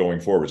games going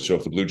forward. So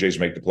if the Blue Jays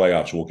make the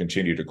playoffs, we'll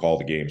continue to call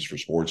the games for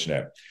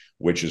Sportsnet,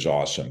 which is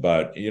awesome.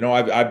 But,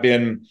 I've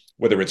been,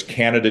 whether it's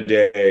Canada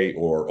Day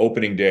or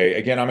opening day,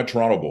 again, I'm a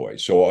Toronto boy.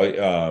 So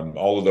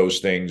all of those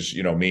things,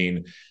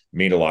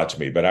 mean a lot to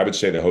me. But I would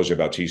say the Jose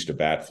Bautista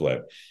bat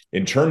flip.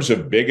 In terms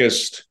of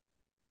biggest,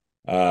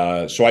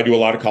 so I do a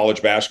lot of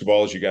college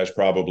basketball, as you guys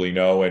probably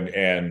know,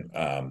 and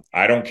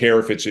I don't care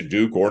if it's at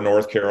Duke or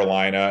North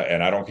Carolina,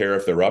 and I don't care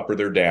if they're up or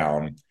they're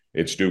down.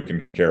 It's Duke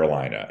and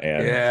Carolina,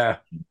 and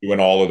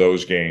doing all of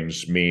those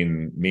games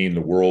mean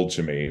the world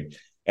to me.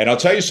 And I'll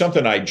tell you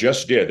something I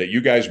just did that you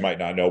guys might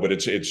not know, but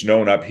it's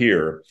known up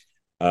here.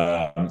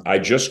 I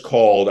just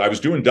called. I was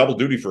doing double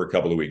duty for a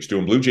couple of weeks,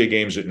 doing Blue Jay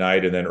games at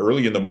night, and then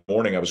early in the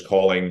morning I was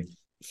calling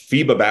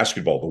FIBA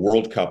basketball, the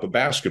World Cup of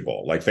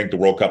basketball. Like, think the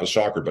World Cup of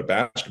soccer, but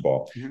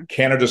basketball. Mm-hmm.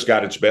 Canada's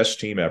got its best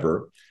team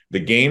ever. The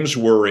games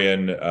were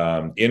in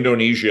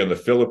Indonesia and the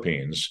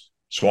Philippines.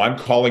 So I'm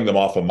calling them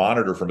off a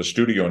monitor from a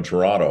studio in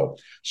Toronto.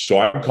 So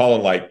I'm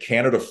calling like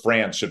Canada,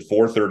 France at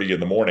 4:30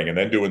 in the morning, and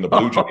then doing the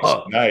Blue Jays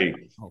at night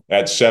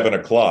at 7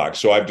 o'clock.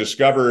 So I've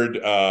discovered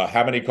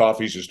how many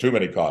coffees is too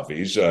many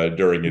coffees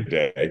during a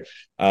day.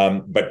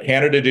 But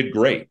Canada did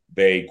great.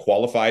 They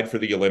qualified for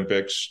the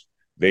Olympics.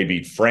 They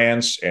beat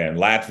France and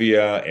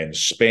Latvia and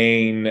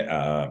Spain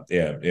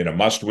in a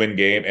must-win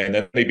game. And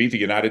then they beat the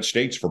United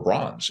States for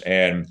bronze.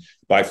 And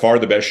by far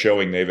the best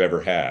showing they've ever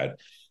had.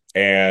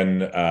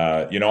 And,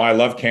 I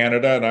love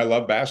Canada and I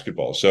love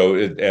basketball. So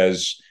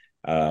as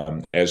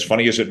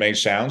funny as it may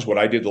sound, what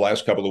I did the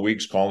last couple of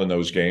weeks calling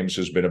those games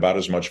has been about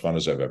as much fun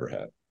as I've ever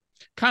had.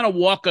 Kind of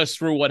walk us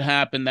through what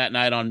happened that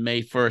night on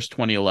May 1st,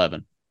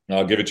 2011.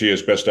 I'll give it to you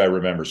as best I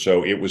remember.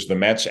 So it was the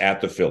Mets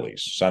at the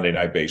Phillies, Sunday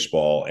Night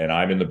Baseball, and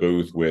I'm in the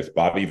booth with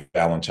Bobby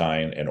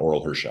Valentine and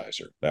Oral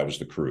Hershiser. That was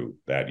the crew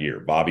that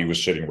year. Bobby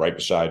was sitting right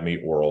beside me,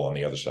 Oral on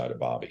the other side of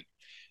Bobby.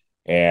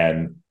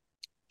 And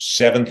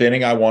seventh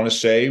inning, I want to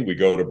say, we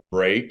go to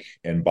break,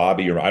 and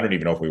Bobby, or I don't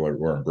even know if we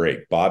were in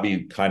break,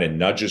 Bobby kind of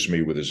nudges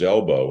me with his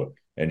elbow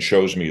and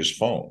shows me his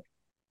phone.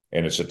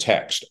 And it's a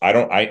text.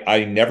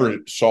 I never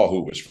saw who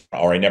it was from,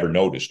 or I never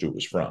noticed who it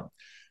was from.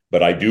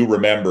 But I do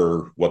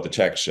remember what the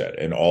text said.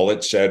 And all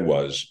it said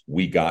was,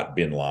 "We got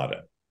bin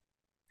Laden."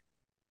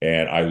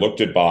 And I looked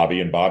at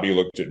Bobby, and Bobby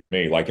looked at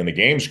me, like, in the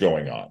game's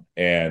going on.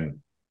 And,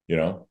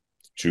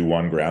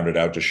 2-1 grounded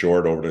out to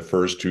short over the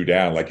first, 2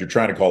 down, like you're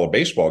trying to call a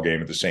baseball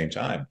game at the same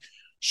time.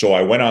 So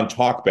I went on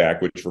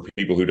talkback, which for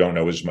people who don't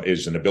know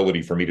is an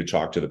ability for me to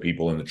talk to the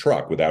people in the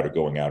truck without it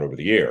going out over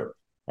the air.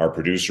 Our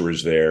producer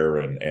is there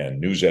and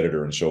news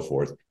editor and so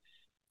forth.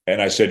 And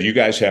I said, "Do you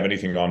guys have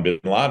anything on bin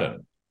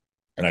Laden?"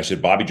 And I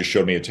said, "Bobby just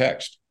showed me a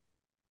text."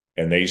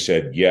 And they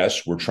said,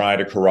 "Yes, we're trying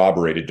to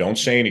corroborate it. Don't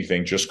say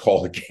anything, just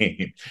call the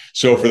game."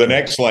 So for the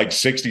next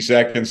 60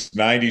 seconds,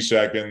 90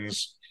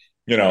 seconds,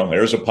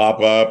 there's a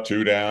pop-up,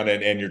 2 down,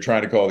 and you're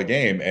trying to call the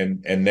game.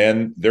 And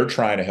then they're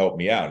trying to help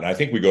me out. And I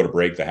think we go to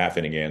break, the half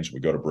inning ends, we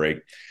go to break,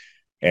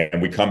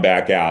 and we come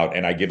back out,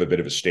 and I give a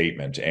bit of a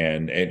statement.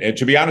 And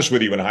to be honest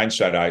with you, in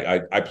hindsight,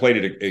 I played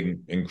it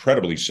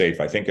incredibly safe.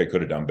 I think I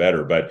could have done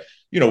better. But,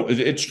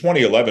 it's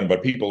 2011,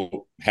 but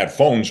people had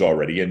phones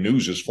already, and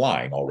news is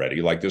flying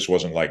already. Like, this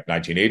wasn't like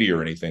 1980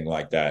 or anything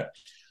like that.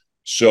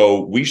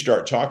 So we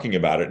start talking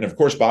about it. And of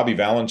course, Bobby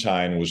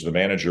Valentine was the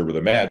manager with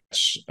the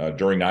Mets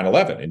during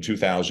 9/11 in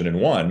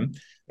 2001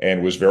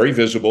 and was very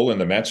visible. And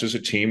the Mets as a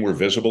team were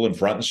visible in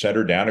front and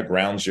center down at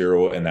ground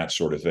zero and that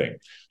sort of thing.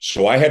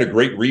 So I had a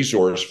great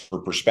resource for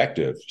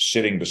perspective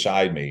sitting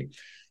beside me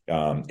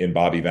in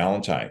Bobby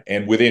Valentine.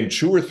 And within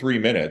 2 or 3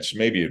 minutes,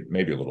 maybe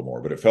a little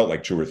more, but it felt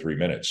like 2 or 3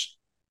 minutes,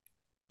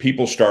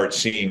 people start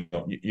seeing,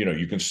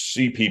 you can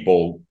see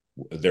people,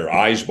 their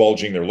eyes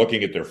bulging, they're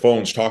looking at their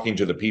phones, talking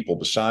to the people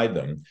beside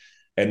them.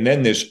 And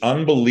then this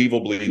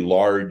unbelievably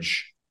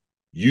large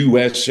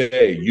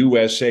USA,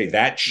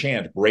 that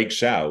chant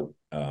breaks out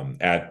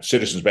at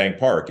Citizens Bank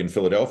Park in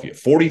Philadelphia.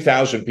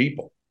 40,000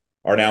 people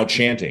are now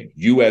chanting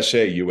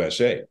USA,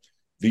 USA.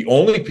 The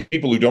only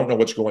people who don't know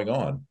what's going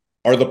on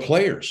are the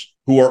players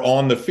who are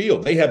on the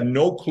field. They have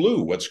no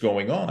clue what's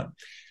going on.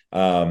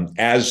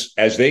 As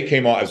they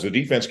came off, as the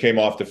defense came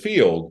off the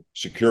field,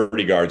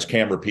 security guards,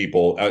 camera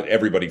people,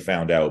 everybody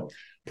found out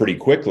pretty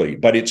quickly.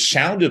 But it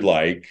sounded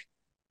like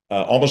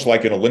almost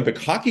like an Olympic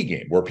hockey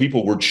game where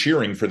people were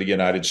cheering for the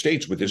United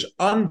States with this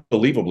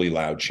unbelievably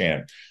loud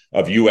chant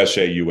of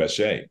USA,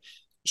 USA.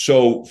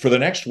 So for the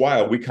next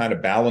while, we kind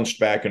of balanced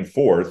back and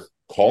forth,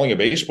 calling a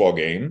baseball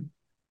game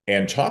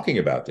and talking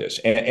about this.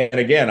 And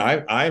again,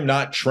 I'm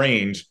not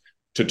trained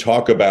to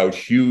talk about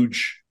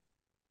huge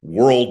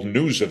world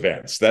news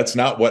events. That's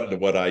not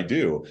what I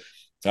do.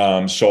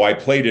 So I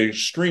played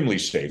extremely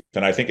safe.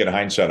 And I think in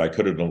hindsight, I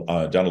could have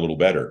done a little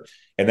better.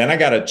 And then I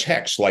got a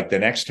text like the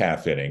next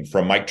half inning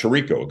from Mike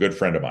Tirico, a good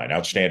friend of mine,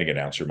 outstanding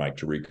announcer, Mike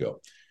Tirico.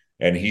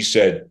 And he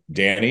said,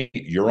 Danny,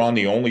 you're on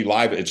the only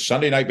live. It's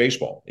Sunday Night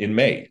Baseball in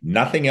May.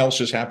 Nothing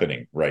else is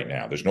happening right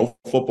now. There's no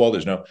football.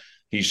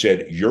 He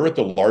said, you're at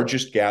the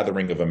largest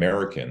gathering of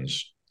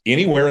Americans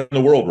anywhere in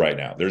the world right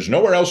now. There's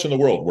nowhere else in the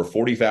world where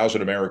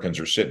 40,000 Americans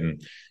are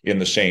sitting in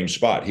the same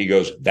spot. He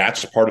goes,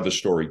 that's part of the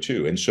story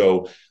too.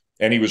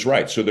 And he was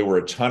right. So there were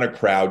a ton of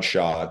crowd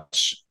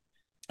shots.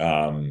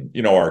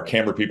 Our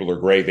camera people are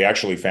great. They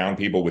actually found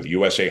people with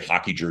USA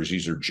hockey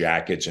jerseys or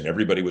jackets, and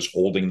everybody was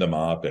holding them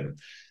up. And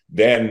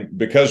then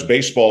because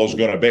baseball is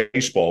going to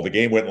baseball, the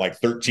game went like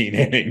 13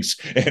 innings,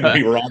 and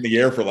we were on the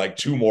air for like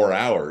 2 more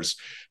hours.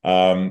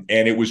 And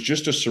it was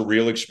just a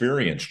surreal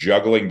experience,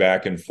 juggling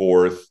back and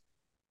forth,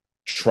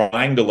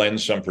 trying to lend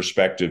some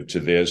perspective to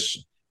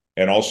this.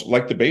 And also,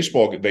 like the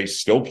baseball, they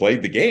still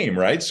played the game,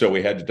 right? So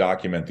we had to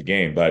document the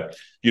game. But,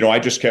 I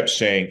just kept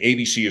saying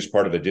ABC is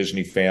part of the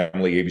Disney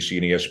family, ABC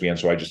and ESPN.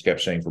 So I just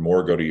kept saying, for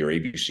more, go to your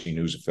ABC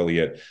News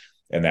affiliate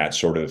and that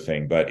sort of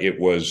thing. But it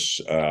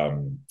was,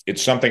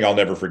 it's something I'll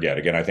never forget.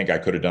 Again, I think I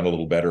could have done a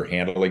little better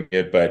handling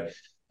it, but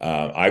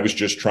I was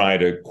just trying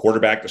to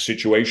quarterback the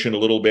situation a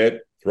little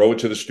bit, throw it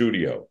to the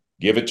studio,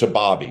 give it to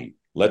Bobby,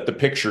 let the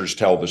pictures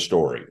tell the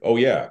story. Oh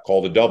yeah,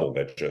 call the double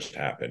that just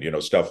happened,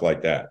 stuff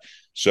like that.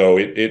 So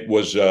it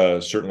was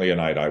certainly a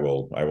night I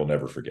will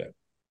never forget.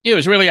 It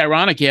was really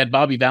ironic you had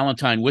Bobby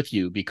Valentine with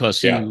you,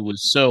 because he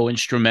was so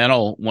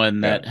instrumental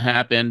when that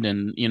happened,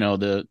 and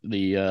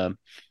and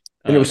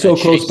it was so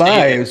close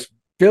by. It was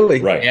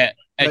Philly, right? Yeah,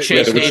 at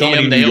Shea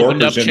Stadium, they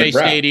opened up Shea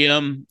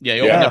Stadium. Yeah,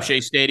 they opened up Shea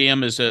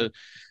Stadium as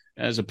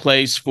a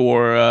place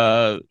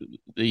for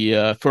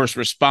the first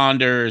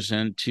responders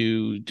and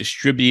to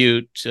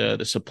distribute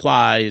the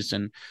supplies.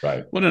 And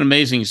what an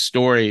amazing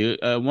story.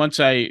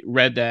 Once I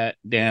read that,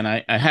 Dan,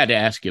 I had to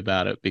ask you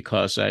about it,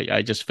 because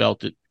I just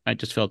felt it. I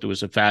just felt it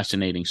was a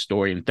fascinating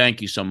story. And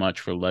thank you so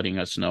much for letting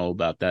us know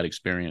about that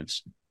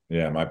experience.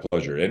 Yeah, my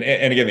pleasure. And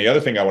again, the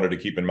other thing I wanted to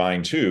keep in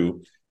mind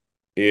too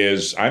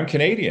is I'm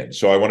Canadian.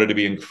 So I wanted to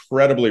be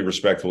incredibly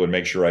respectful and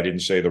make sure I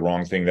didn't say the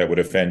wrong thing that would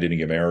offend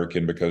any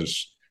American,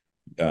 because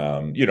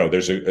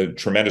there's a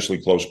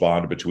tremendously close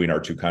bond between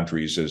our two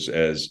countries,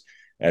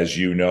 as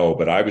you know.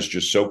 But I was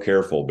just so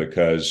careful,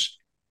 because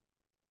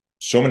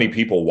so many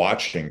people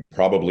watching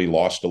probably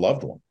lost a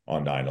loved one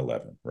on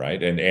 9/11,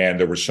 right? And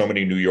there were so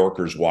many New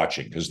Yorkers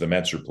watching because the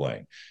Mets are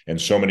playing, and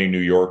so many New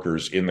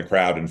Yorkers in the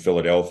crowd in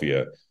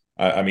Philadelphia.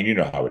 I mean, you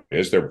know how it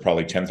is. There were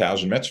probably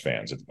 10,000 Mets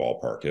fans at the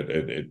ballpark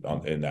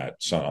on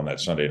that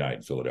Sunday night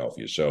in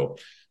Philadelphia. So.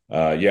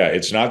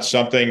 It's not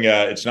something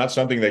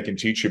they can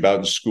teach you about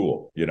in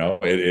school.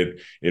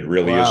 It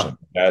really isn't.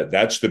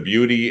 That's the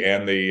beauty,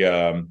 and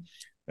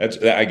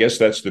I guess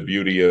that's the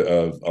beauty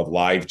of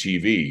live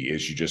TV,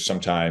 is you just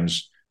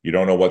sometimes you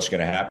don't know what's going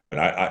to happen.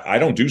 I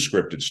don't do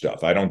scripted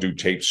stuff. I don't do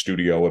tape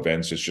studio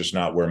events. It's just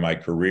not where my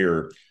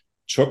career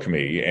took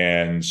me,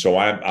 and so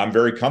I'm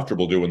very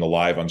comfortable doing the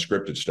live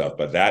unscripted stuff.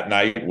 But that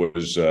night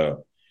was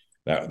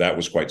that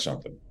was quite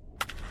something.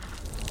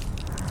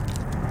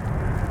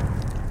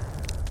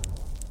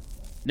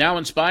 Now,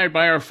 inspired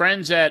by our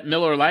friends at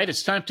Miller Lite,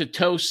 it's time to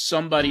toast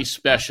somebody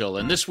special.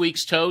 And this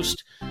week's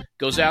toast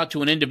goes out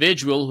to an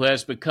individual who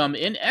has become,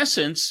 in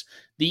essence,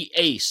 the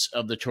ace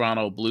of the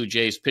Toronto Blue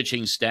Jays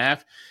pitching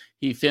staff.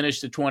 He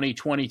finished the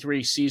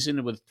 2023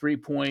 season with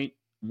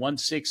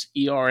 3.16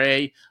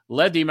 ERA,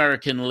 led the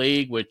American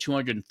League with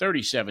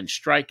 237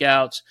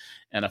 strikeouts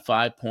and a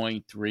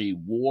 5.3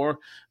 WAR.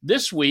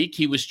 This week,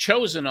 he was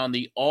chosen on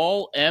the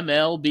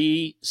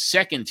All-MLB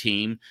second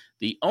team,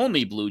 the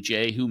only Blue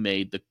Jay who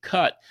made the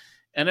cut.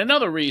 And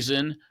another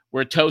reason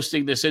we're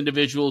toasting this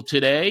individual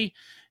today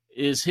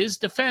is his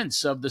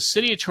defense of the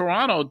city of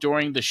Toronto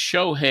during the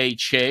Shohei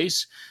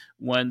chase,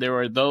 when there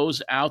are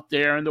those out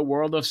there in the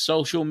world of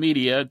social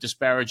media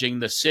disparaging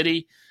the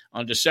city.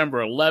 On December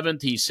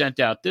 11th, he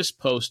sent out this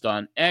post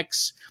on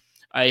X: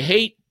 "I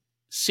hate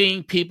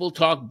seeing people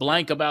talk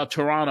blank about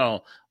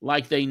Toronto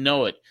like they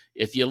know it.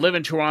 If you live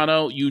in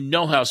Toronto, you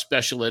know how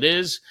special it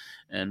is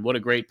and what a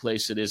great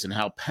place it is and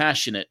how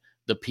passionate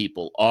the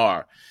people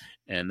are."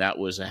 And that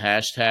was a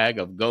hashtag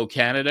of Go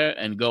Canada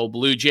and Go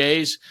Blue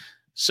Jays.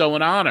 So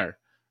in honor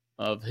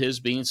of his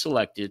being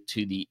selected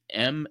to the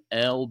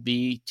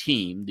MLB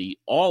team, the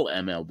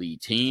All-MLB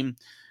team,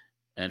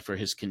 and for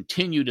his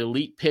continued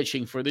elite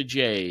pitching for the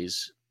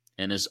Jays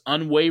and his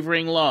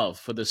unwavering love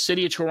for the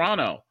city of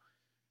Toronto,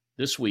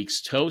 this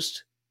week's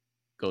toast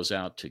goes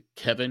out to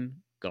Kevin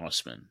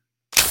Gossman.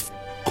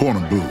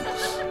 Corner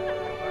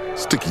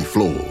booths, sticky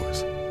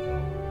floors,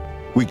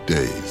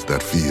 weekdays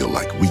that feel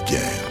like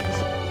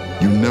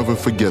weekends. You never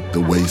forget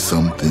the way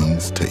some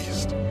things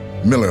taste.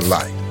 Miller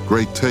Lite,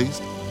 great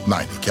taste,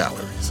 90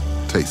 calories.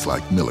 Tastes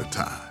like Miller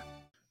time.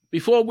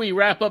 Before we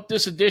wrap up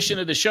this edition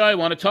of the show, I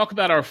want to talk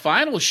about our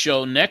final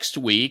show next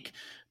week.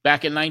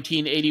 Back in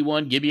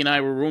 1981, Gibby and I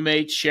were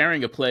roommates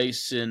sharing a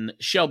place in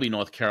Shelby,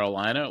 North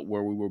Carolina,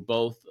 where we were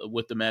both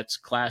with the Mets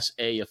Class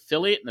A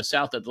affiliate in the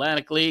South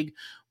Atlantic League.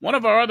 One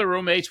of our other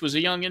roommates was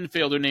a young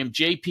infielder named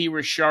J.P.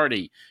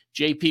 Ricciardi.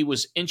 J.P.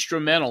 was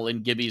instrumental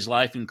in Gibby's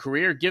life and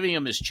career, giving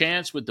him his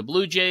chance with the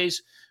Blue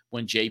Jays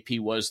when J.P.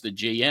 was the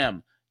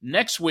GM.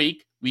 Next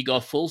week, we go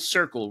full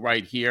circle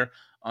right here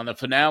on the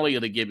finale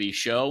of the Gibby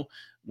Show,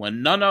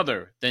 when none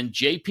other than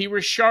J.P.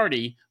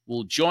 Ricciardi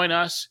will join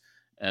us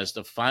as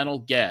the final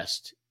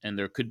guest, and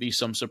there could be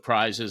some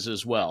surprises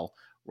as well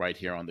right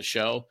here on the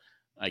show.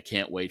 I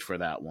can't wait for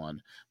that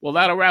one. Well,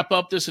 that'll wrap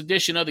up this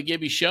edition of the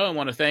Gibby Show. I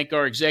want to thank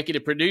our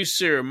executive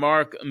producer,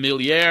 Mark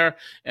Milliere,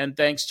 and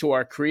thanks to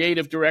our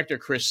creative director,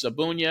 Chris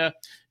Sabunia.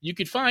 You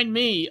can find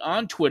me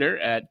on Twitter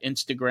at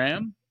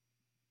Instagram,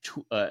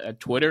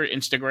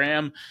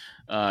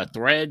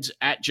 Threads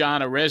at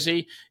John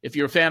Arezzi. If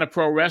you're a fan of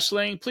pro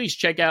wrestling, please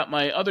check out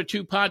my other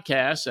two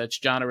podcasts. That's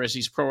John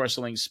Arezzi's Pro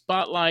Wrestling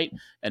Spotlight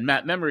and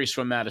Matt Memories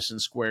from Madison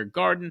Square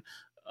Garden,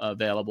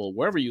 available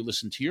wherever you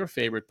listen to your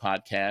favorite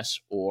podcasts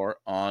or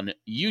on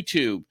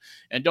YouTube.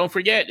 And don't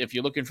forget, if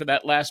you're looking for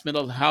that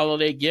last-minute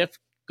holiday gift,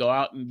 go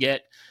out and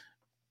get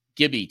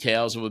Gibby,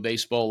 Tales of a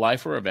Baseball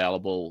Lifer,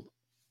 available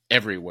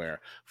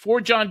everywhere.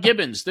 For John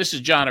Gibbons, this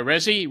is John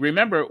Arezzi.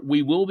 Remember,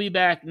 we will be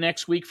back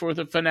next week for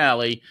the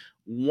finale.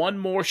 One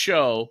more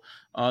show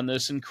on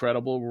this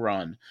incredible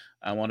run.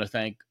 I want to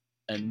thank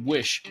and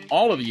wish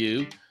all of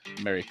you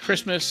Merry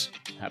Christmas,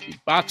 Happy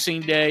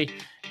Boxing Day,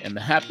 and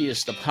the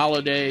happiest of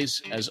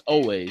holidays. As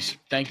always,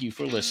 thank you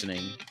for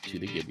listening to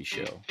The Gibby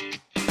Show.